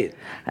gets delayed.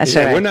 That's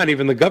Yeah, right. We're not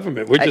even the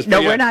government. We're just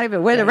No, we're not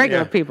even. We're the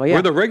regular people. Yeah,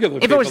 We're the regular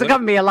If people. it was the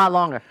government, it'd be a lot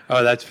longer.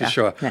 Oh, that's for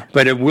sure. Yeah.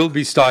 But it will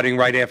be starting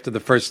right after the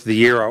first of the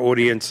year. Our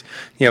audience,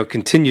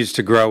 continues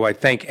to grow. I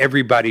thank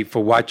everybody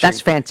for watching.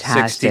 That's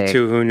fantastic.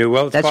 62 Who Knew.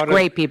 Well, it's That's part of-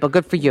 great, people.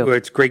 Good for you. Well,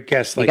 it's great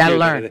guests like gotta you.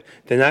 learn.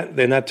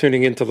 They're not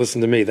tuning in to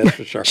listen to me. That's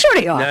for sure. Sure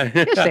they are.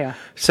 Yes, they are.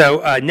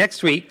 So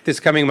next week, this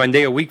coming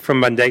Monday, a week from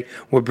Monday,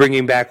 we're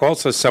bringing back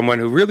also someone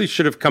who really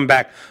should have come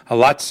back a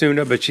lot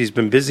sooner, but she's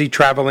been busy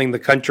traveling the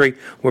country.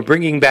 We're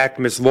bringing back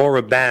Miss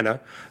Laura Banner,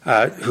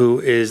 who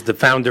is the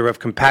founder of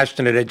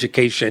Compassionate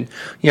Education.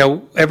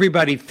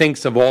 Everybody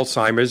thinks of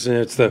Alzheimer's, and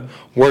it's the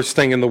worst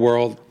thing in the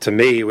world. To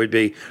me, it would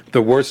be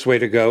the worst way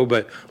to go.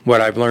 But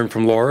what I've learned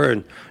from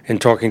Laura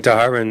and talking to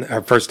her and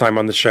her first time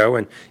on the show,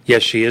 and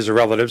yes, she is a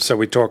relative, so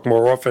we talk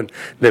more often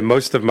than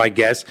most of my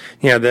guests,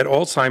 that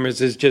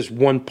Alzheimer's is just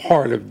one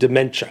part of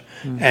dementia.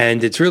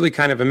 And it's really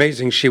kind of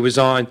amazing. She was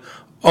on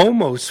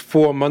almost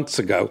 4 months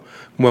ago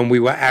when we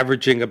were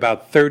averaging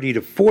about 30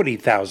 to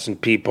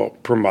 40,000 people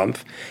per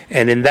month.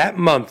 And in that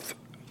month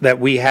that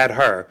we had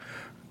her,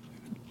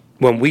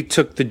 when we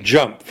took the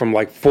jump from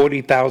like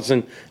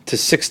 40,000 to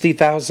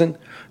 60,000,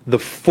 the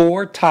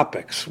four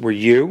topics were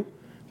you,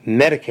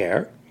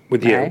 Medicare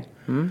with you,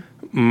 Okay.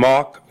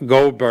 Mark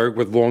Goldberg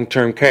with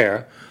long-term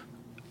care,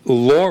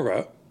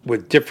 Laura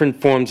with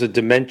different forms of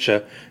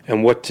dementia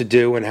and what to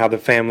do and how the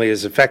family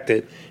is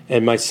affected,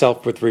 and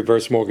myself with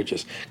reverse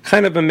mortgages.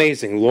 Kind of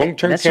amazing.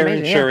 Long-term That's care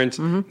amazing, yeah. insurance,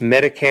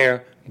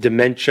 Medicare,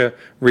 dementia,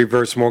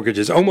 reverse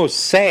mortgages. Almost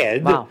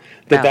sad Wow.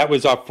 that Wow. that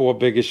was our four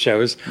biggest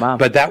shows. Wow.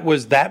 But that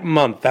was that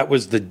month. That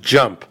was the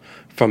jump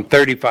from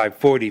 35,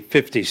 40,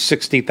 50,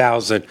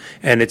 60,000,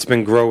 and it's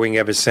been growing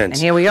ever since.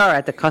 And here we are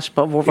at the cusp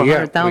of over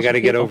 100,000 Yeah, we got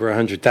to get people. over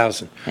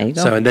 100,000. There you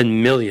go. So, and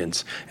then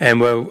millions. And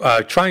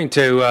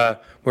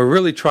we're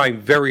really trying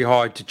very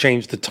hard to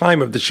change the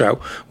time of the show.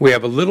 We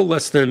have a little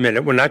less than a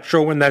minute. We're not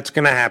sure when that's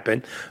going to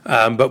happen.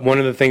 But one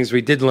of the things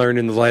we did learn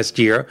in the last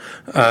year,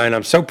 and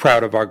I'm so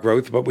proud of our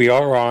growth, but we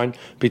are on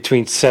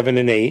between 7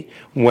 and 8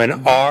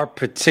 when our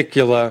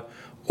particular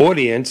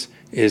audience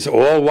is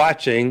all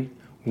watching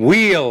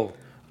Wheel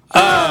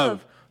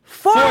of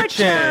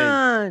Fortune.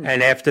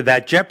 And after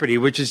that, Jeopardy,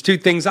 which is two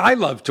things I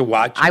love to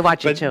watch. I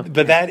watch it too.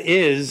 But that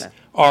is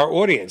our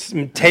audience.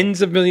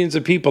 Tens of millions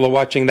of people are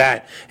watching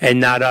that and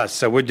not us.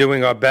 So we're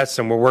doing our best,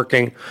 and we're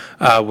working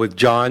with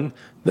John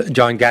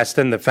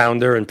Gaston, the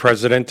founder and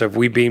president of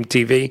WeBeam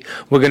TV.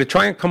 We're going to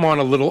try and come on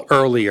a little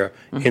earlier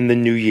in the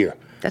new year.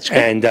 That's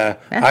good. And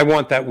I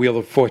want that Wheel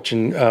of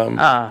Fortune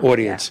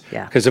audience.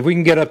 yeah. Because if we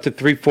can get up to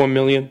 3-4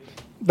 million,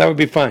 that would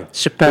be fine.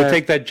 Superb. We'll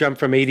take that jump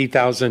from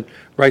 80,000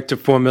 right to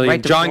 4 million.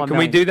 Right to John, 4 can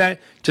we million. do that?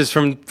 Just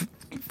from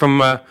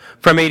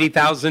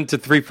 80,000 to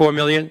 3-4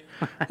 million?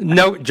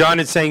 No, John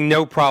is saying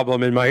no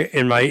problem in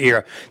my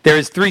ear. There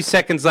is 3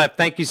 seconds left.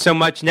 Thank you so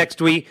much.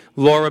 Next week,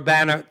 Laura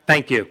Banner.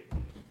 Thank you.